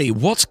 Emily,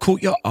 what's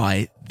caught your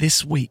eye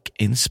this week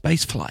in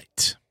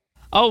spaceflight?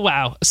 Oh,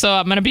 wow. So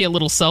I'm going to be a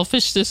little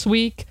selfish this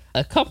week.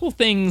 A couple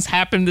things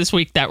happened this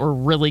week that were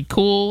really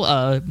cool.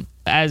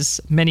 As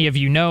many of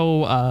you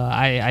know,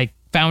 I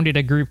founded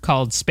a group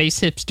called Space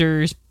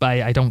Hipsters.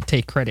 I don't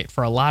take credit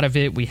for a lot of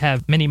it. We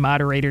have many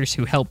moderators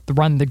who help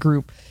run the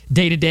group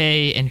day to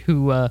day and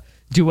who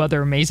do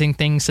other amazing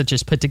things, such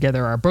as put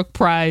together our book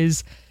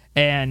prize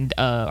and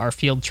our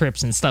field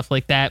trips and stuff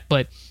like that.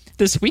 But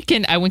this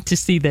weekend, I went to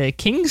see the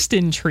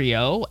Kingston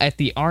Trio at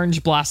the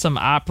Orange Blossom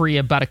Opry,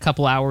 about a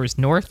couple hours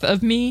north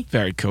of me.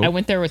 Very cool. I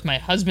went there with my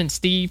husband,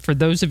 Steve. For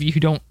those of you who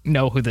don't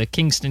know who the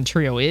Kingston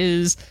Trio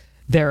is,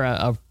 they're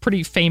a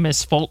pretty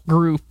famous folk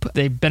group.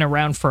 They've been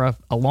around for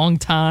a long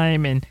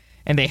time, and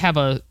they have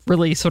a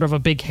really sort of a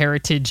big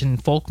heritage in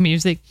folk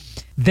music.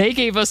 They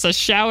gave us a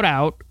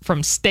shout-out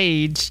from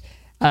stage,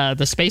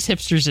 the Space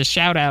Hipsters a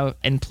shout-out,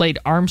 and played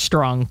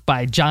Armstrong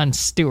by Jon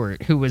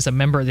Stewart, who was a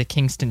member of the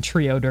Kingston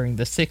Trio during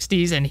the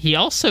 60s. And he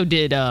also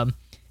did,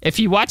 if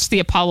you watch the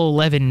Apollo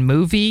 11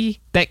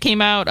 movie that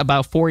came out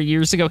about 4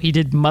 years ago, he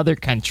did Mother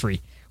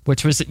Country,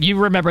 which was, you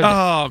remember that?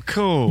 Oh,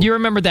 cool. You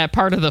remember that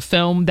part of the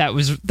film that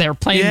was, they're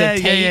playing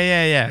the tape?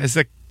 Yeah. It's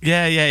like,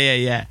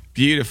 yeah.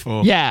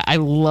 Beautiful. Yeah, I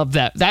love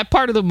that. That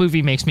part of the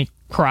movie makes me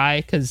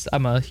cry because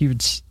I'm a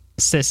huge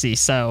sissy.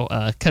 So,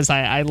 because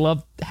I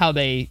love how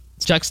they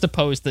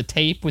juxtapose the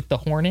tape with the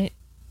Hornet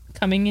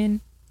coming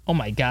in. Oh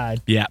my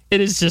God. Yeah. It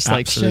is just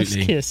like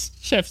absolutely.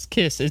 Chef's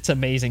kiss. It's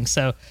amazing.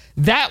 So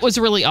that was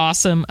really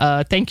awesome.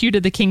 Thank you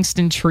to the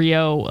Kingston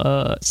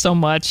Trio so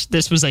much.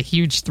 This was a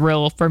huge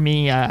thrill for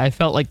me. I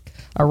felt like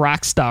a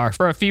rock star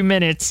for a few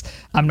minutes.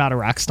 I'm not a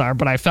rock star,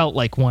 but I felt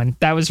like one.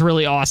 That was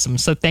really awesome.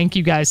 So thank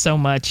you guys so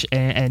much.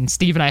 And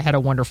Steve and I had a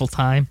wonderful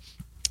time.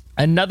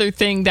 Another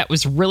thing that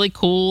was really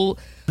cool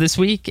this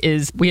week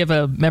is we have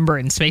a member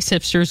in Space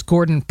Hipsters,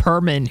 Gordon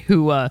Perman,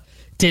 who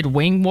did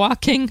wing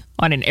walking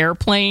on an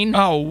airplane.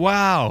 Oh,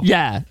 wow.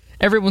 Yeah.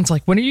 Everyone's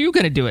like, when are you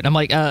going to do it? I'm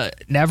like,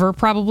 never,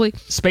 probably.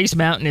 Space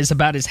Mountain is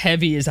about as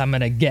heavy as I'm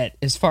going to get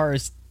as far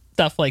as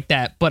stuff like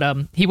that.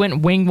 But he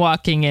went wing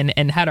walking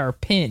and had our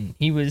pin.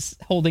 He was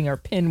holding our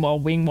pin while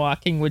wing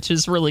walking, which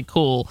is really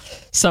cool.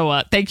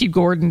 So thank you,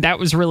 Gordon. That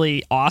was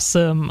really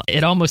awesome.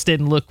 It almost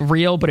didn't look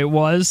real, but it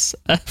was.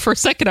 For a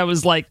second, I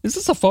was like, is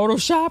this a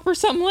Photoshop or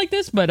something like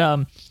this? But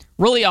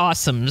really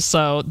awesome.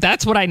 So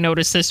that's what I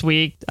noticed this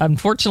week.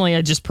 Unfortunately,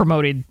 I just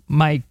promoted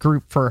my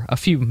group for a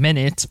few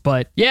minutes.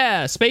 But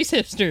yeah, Space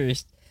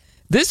Hipsters.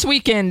 This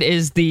weekend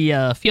is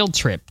the field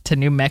trip to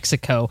New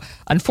Mexico.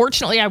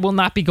 Unfortunately, I will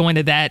not be going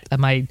to that.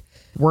 My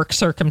work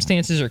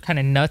circumstances are kind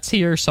of nuts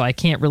here, so I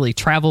can't really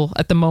travel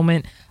at the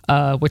moment,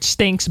 which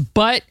stinks.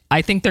 But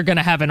I think they're going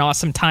to have an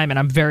awesome time, and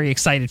I'm very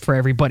excited for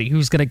everybody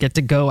who's going to get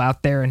to go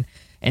out there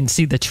and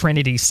see the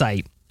Trinity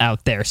site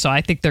out there. So I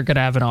think they're going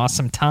to have an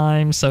awesome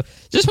time. So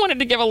just wanted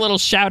to give a little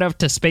shout out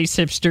to Space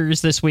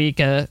Hipsters this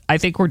week. I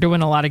think we're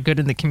doing a lot of good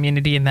in the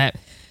community, and that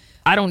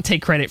I don't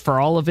take credit for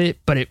all of it,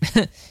 but it,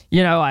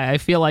 I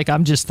feel like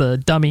I'm just the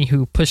dummy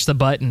who pushed the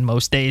button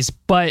most days,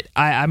 but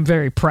I'm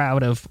very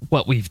proud of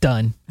what we've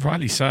done.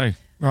 Rightly so.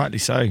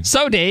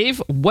 So,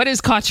 Dave, what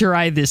has caught your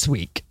eye this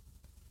week?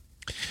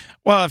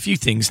 Well, a few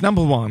things.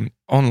 Number one,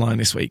 online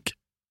this week,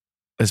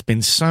 there's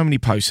been so many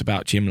posts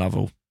about Jim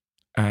Lovell,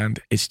 and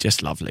it's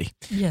just lovely.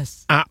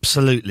 Yes.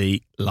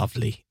 Absolutely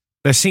lovely.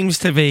 There seems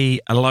to be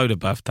a load of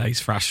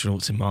birthdays for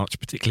astronauts in March,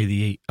 particularly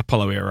the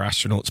Apollo-era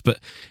astronauts, but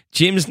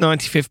Jim's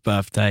 95th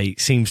birthday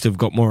seems to have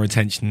got more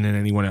attention than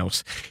anyone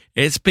else.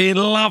 It's been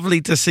lovely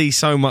to see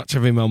so much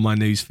of him on my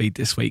newsfeed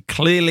this week.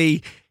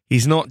 Clearly,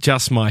 he's not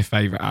just my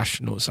favourite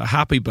astronaut, so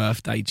happy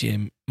birthday,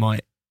 Jim, my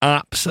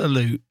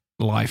absolute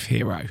life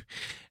hero.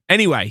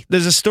 Anyway,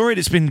 there's a story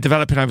that's been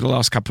developing over the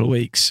last couple of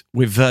weeks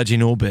with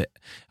Virgin Orbit.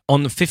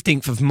 On the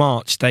 15th of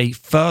March, they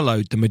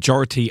furloughed the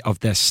majority of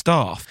their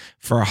staff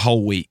for a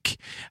whole week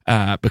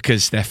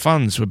because their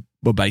funds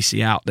were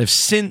basically out. They've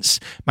since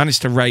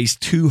managed to raise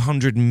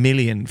 $200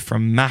 million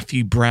from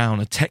Matthew Brown,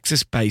 a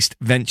Texas-based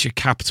venture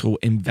capital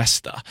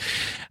investor.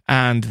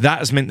 And that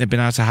has meant they've been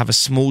able to have a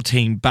small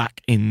team back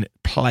in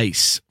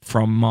place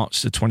from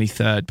March the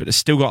 23rd, but they've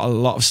still got a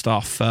lot of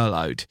staff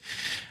furloughed.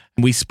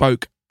 We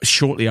spoke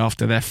shortly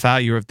after their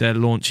failure of their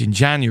launch in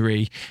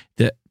January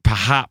that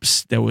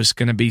perhaps there was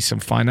going to be some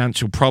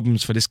financial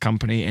problems for this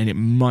company and it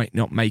might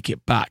not make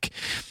it back.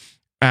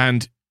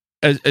 And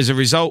as a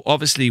result,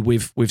 obviously,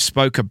 we've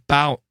spoke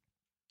about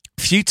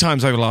a few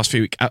times over the last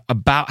few weeks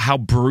about how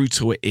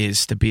brutal it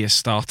is to be a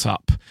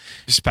startup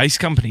space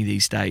company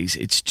these days.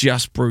 It's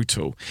just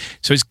brutal.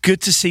 So it's good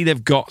to see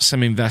they've got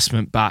some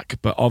investment back,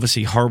 but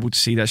obviously horrible to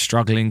see they're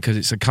struggling because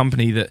it's a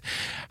company that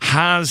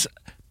has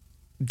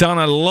done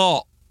a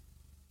lot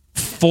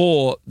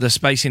for the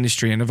space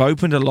industry and have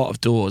opened a lot of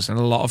doors, and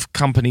a lot of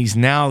companies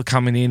now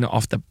coming in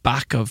off the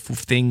back of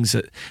things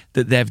that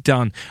they've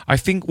done. I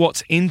think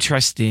what's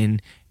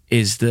interesting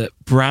is that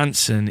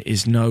Branson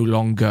is no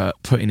longer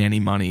putting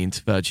any money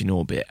into Virgin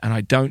Orbit, and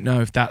I don't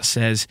know if that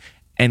says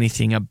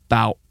anything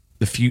about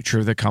the future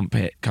of the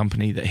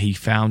company that he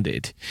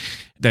founded.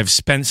 They've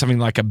spent something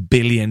like $1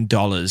 billion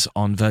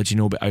on Virgin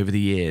Orbit over the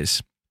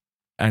years,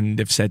 and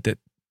they've said that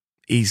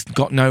he's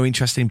got no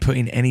interest in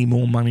putting any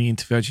more money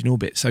into Virgin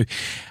Orbit. So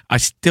I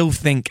still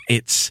think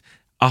it's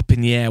up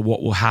in the air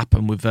what will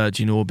happen with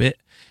Virgin Orbit.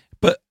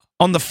 But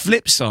on the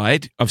flip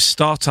side of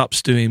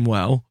startups doing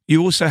well,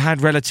 you also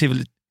had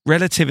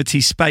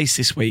Relativity Space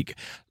this week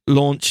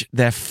launch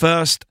their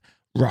first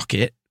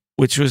rocket,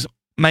 which was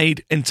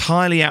made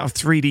entirely out of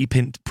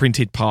 3D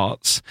printed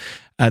parts.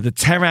 The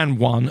Terran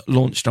 1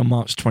 launched on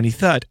March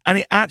 23rd, and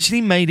it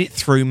actually made it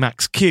through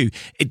Max Q.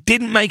 It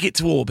didn't make it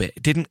to orbit.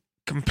 It didn't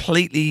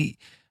completely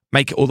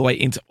make it all the way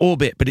into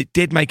orbit, but it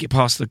did make it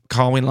past the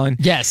Darwin line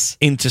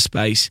into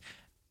space,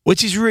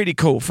 which is really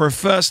cool for a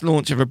first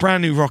launch of a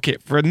brand new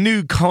rocket for a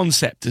new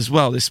concept as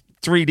well. This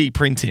 3D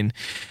printing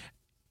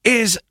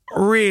is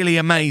really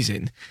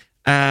amazing.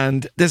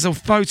 And there's a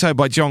photo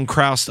by John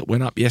Krause that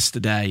went up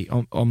yesterday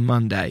on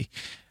Monday.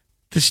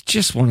 It's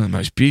just one of the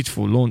most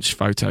beautiful launch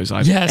photos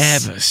I've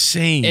ever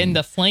seen. And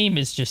the flame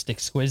is just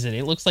exquisite.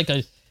 It looks like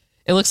a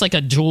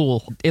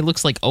jewel. It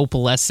looks like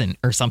opalescent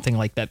or something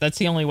like that. That's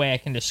the only way I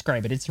can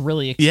describe it. It's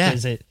really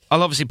exquisite. Yeah.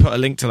 I'll obviously put a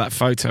link to that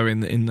photo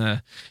in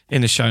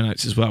the show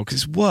notes as well,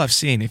 because it's worth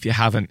seeing if you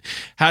haven't.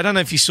 I don't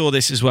know if you saw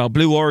this as well.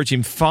 Blue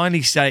Origin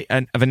finally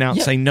have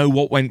announced they know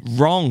what went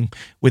wrong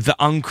with the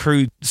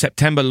uncrewed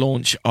September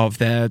launch of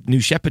their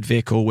New Shepard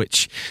vehicle,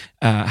 which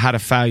had a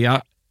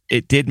failure.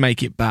 It did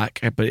make it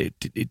back, but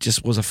it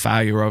just was a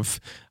failure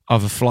of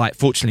a flight.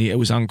 Fortunately, it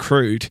was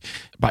uncrewed,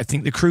 but I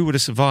think the crew would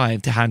have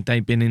survived had they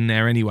been in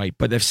there anyway.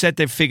 But they've said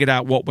they've figured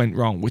out what went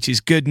wrong, which is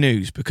good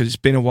news because it's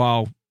been a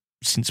while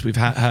since we've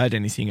heard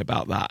anything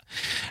about that.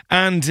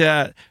 And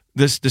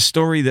the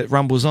story that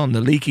rumbles on,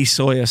 the leaky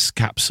Soyuz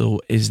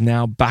capsule is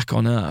now back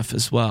on Earth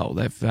as well.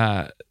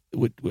 They've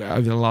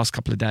over the last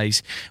couple of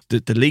days,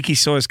 the leaky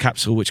Soyuz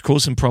capsule, which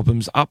caused some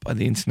problems up at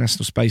the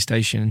International Space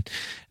Station,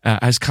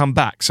 has come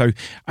back. So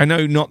I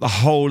know not the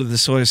whole of the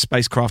Soyuz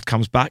spacecraft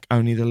comes back,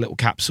 only the little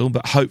capsule,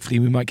 but hopefully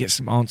we might get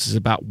some answers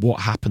about what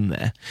happened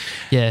there.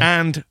 Yeah.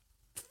 And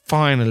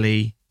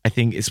finally, I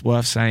think it's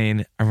worth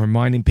saying and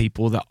reminding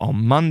people that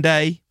on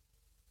Monday,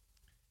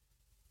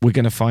 we're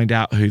going to find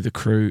out who the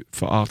crew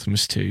for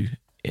Artemis 2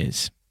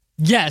 is.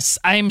 Yes,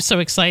 I am so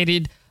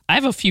excited. I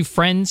have a few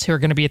friends who are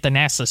going to be at the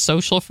NASA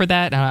social for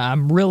that.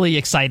 I'm really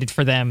excited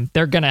for them.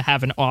 They're going to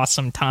have an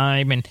awesome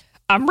time, and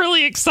I'm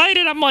really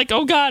excited. I'm like,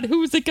 oh God,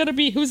 who's it going to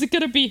be? Who's it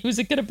going to be? Who's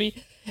it going to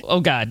be?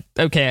 Oh God.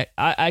 Okay,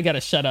 I got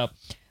to shut up.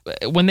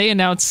 When they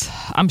announce,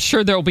 I'm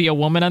sure there'll be a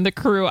woman on the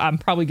crew, I'm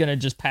probably going to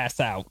just pass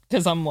out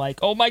because I'm like,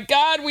 oh my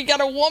God, we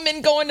got a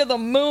woman going to the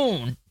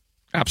moon.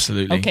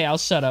 Absolutely. Okay, I'll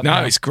shut up. No,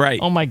 now. It's great.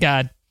 Oh my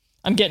God.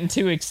 I'm getting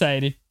too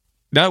excited.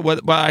 No, well,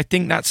 I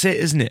think that's it,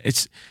 isn't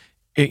it?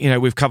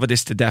 We've covered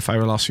this to death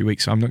over the last few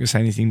weeks, so I'm not going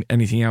to say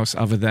anything else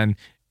other than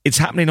it's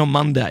happening on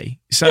Monday.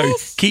 So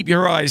Keep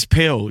your eyes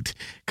peeled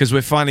because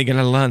we're finally going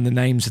to learn the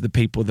names of the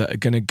people that are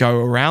going to go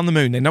around the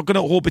moon. They're not going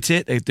to orbit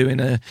it. They're doing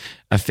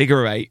a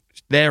figure eight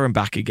there and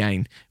back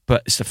again.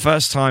 But it's the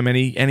first time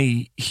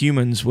any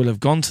humans will have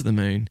gone to the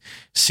moon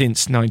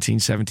since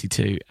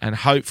 1972, and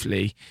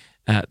hopefully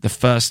the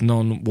first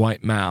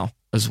non-white male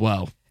as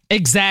well.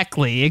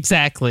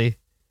 Exactly.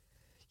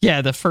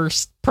 Yeah, the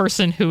first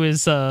person who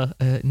is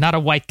not a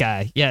white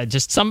guy. Yeah,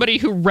 just somebody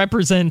who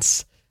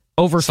represents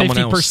over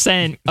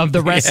 50% of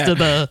the rest of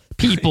the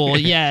people.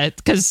 Yeah,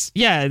 because,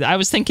 I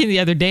was thinking the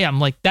other day, I'm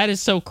like, that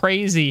is so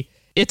crazy.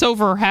 It's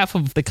over half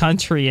of the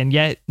country, and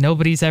yet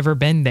nobody's ever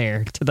been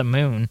there to the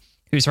moon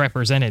who's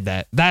represented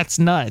that. That's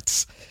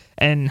nuts.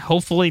 And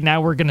hopefully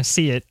now we're going to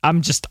see it.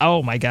 I'm just,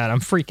 oh my God,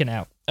 I'm freaking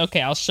out.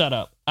 Okay, I'll shut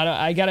up.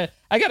 I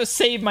gotta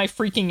save my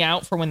freaking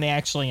out for when they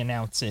actually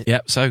announce it.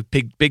 Yep, so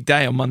big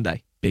day on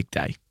Monday. Big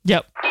day.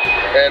 Yep.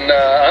 And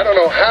I don't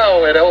know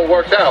how it all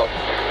worked out,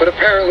 but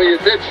apparently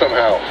it did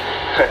somehow.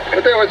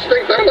 But there was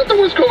things, nothing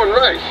was going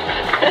right.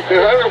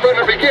 From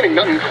the beginning,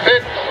 nothing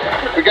fit.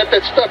 We got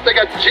that stuff, they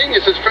got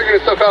geniuses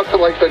figuring stuff out to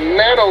like the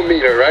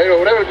nanometer, right? Or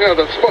whatever,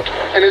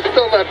 and it's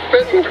still not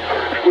fitting.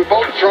 We're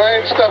both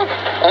trying stuff.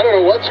 I don't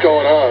know what's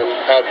going on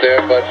out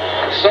there, but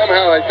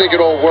somehow I think it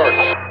all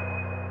worked.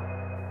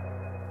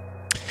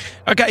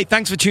 Okay,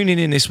 thanks for tuning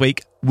in this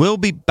week. We'll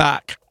be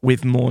back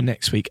with more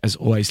next week, as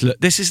always. Look,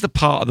 this is the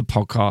part of the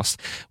podcast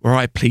where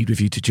I plead with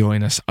you to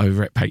join us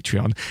over at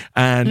Patreon.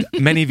 And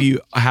many of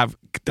you have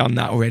done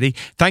that already.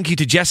 Thank you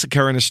to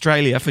Jessica in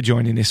Australia for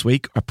joining this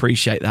week. I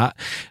appreciate that.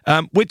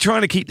 We're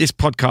trying to keep this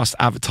podcast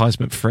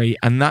advertisement free,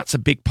 and that's a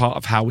big part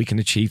of how we can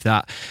achieve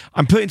that.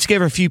 I'm putting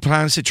together a few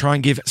plans to try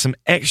and give some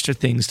extra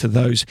things to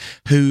those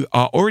who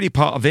are already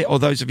part of it or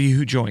those of you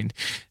who joined.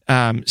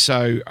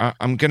 So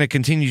I'm going to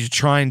continue to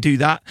try and do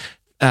that.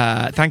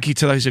 Thank you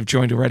to those who've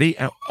joined already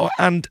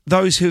and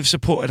those who have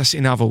supported us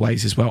in other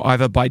ways as well,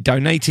 either by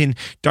donating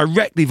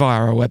directly via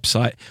our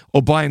website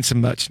or buying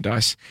some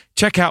merchandise.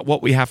 Check out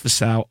what we have for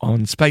sale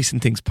on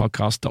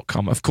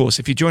spaceandthingspodcast.com. Of course,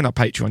 if you join our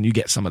Patreon, you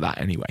get some of that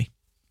anyway.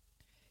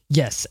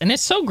 Yes, and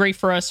it's so great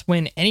for us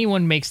when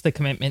anyone makes the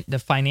commitment to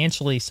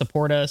financially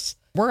support us.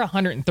 We're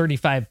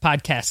 135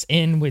 podcasts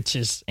in, which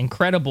is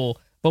incredible,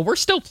 but we're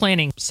still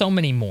planning so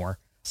many more.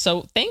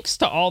 So thanks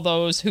to all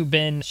those who've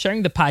been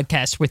sharing the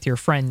podcast with your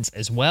friends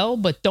as well.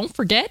 But don't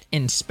forget,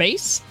 in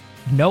space,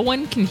 no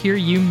one can hear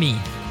you mean.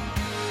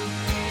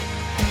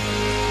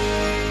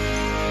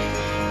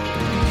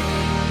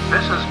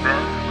 This has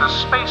been the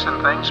Space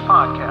and Things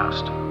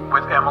podcast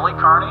with Emily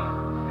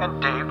Carney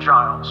and Dave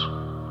Giles.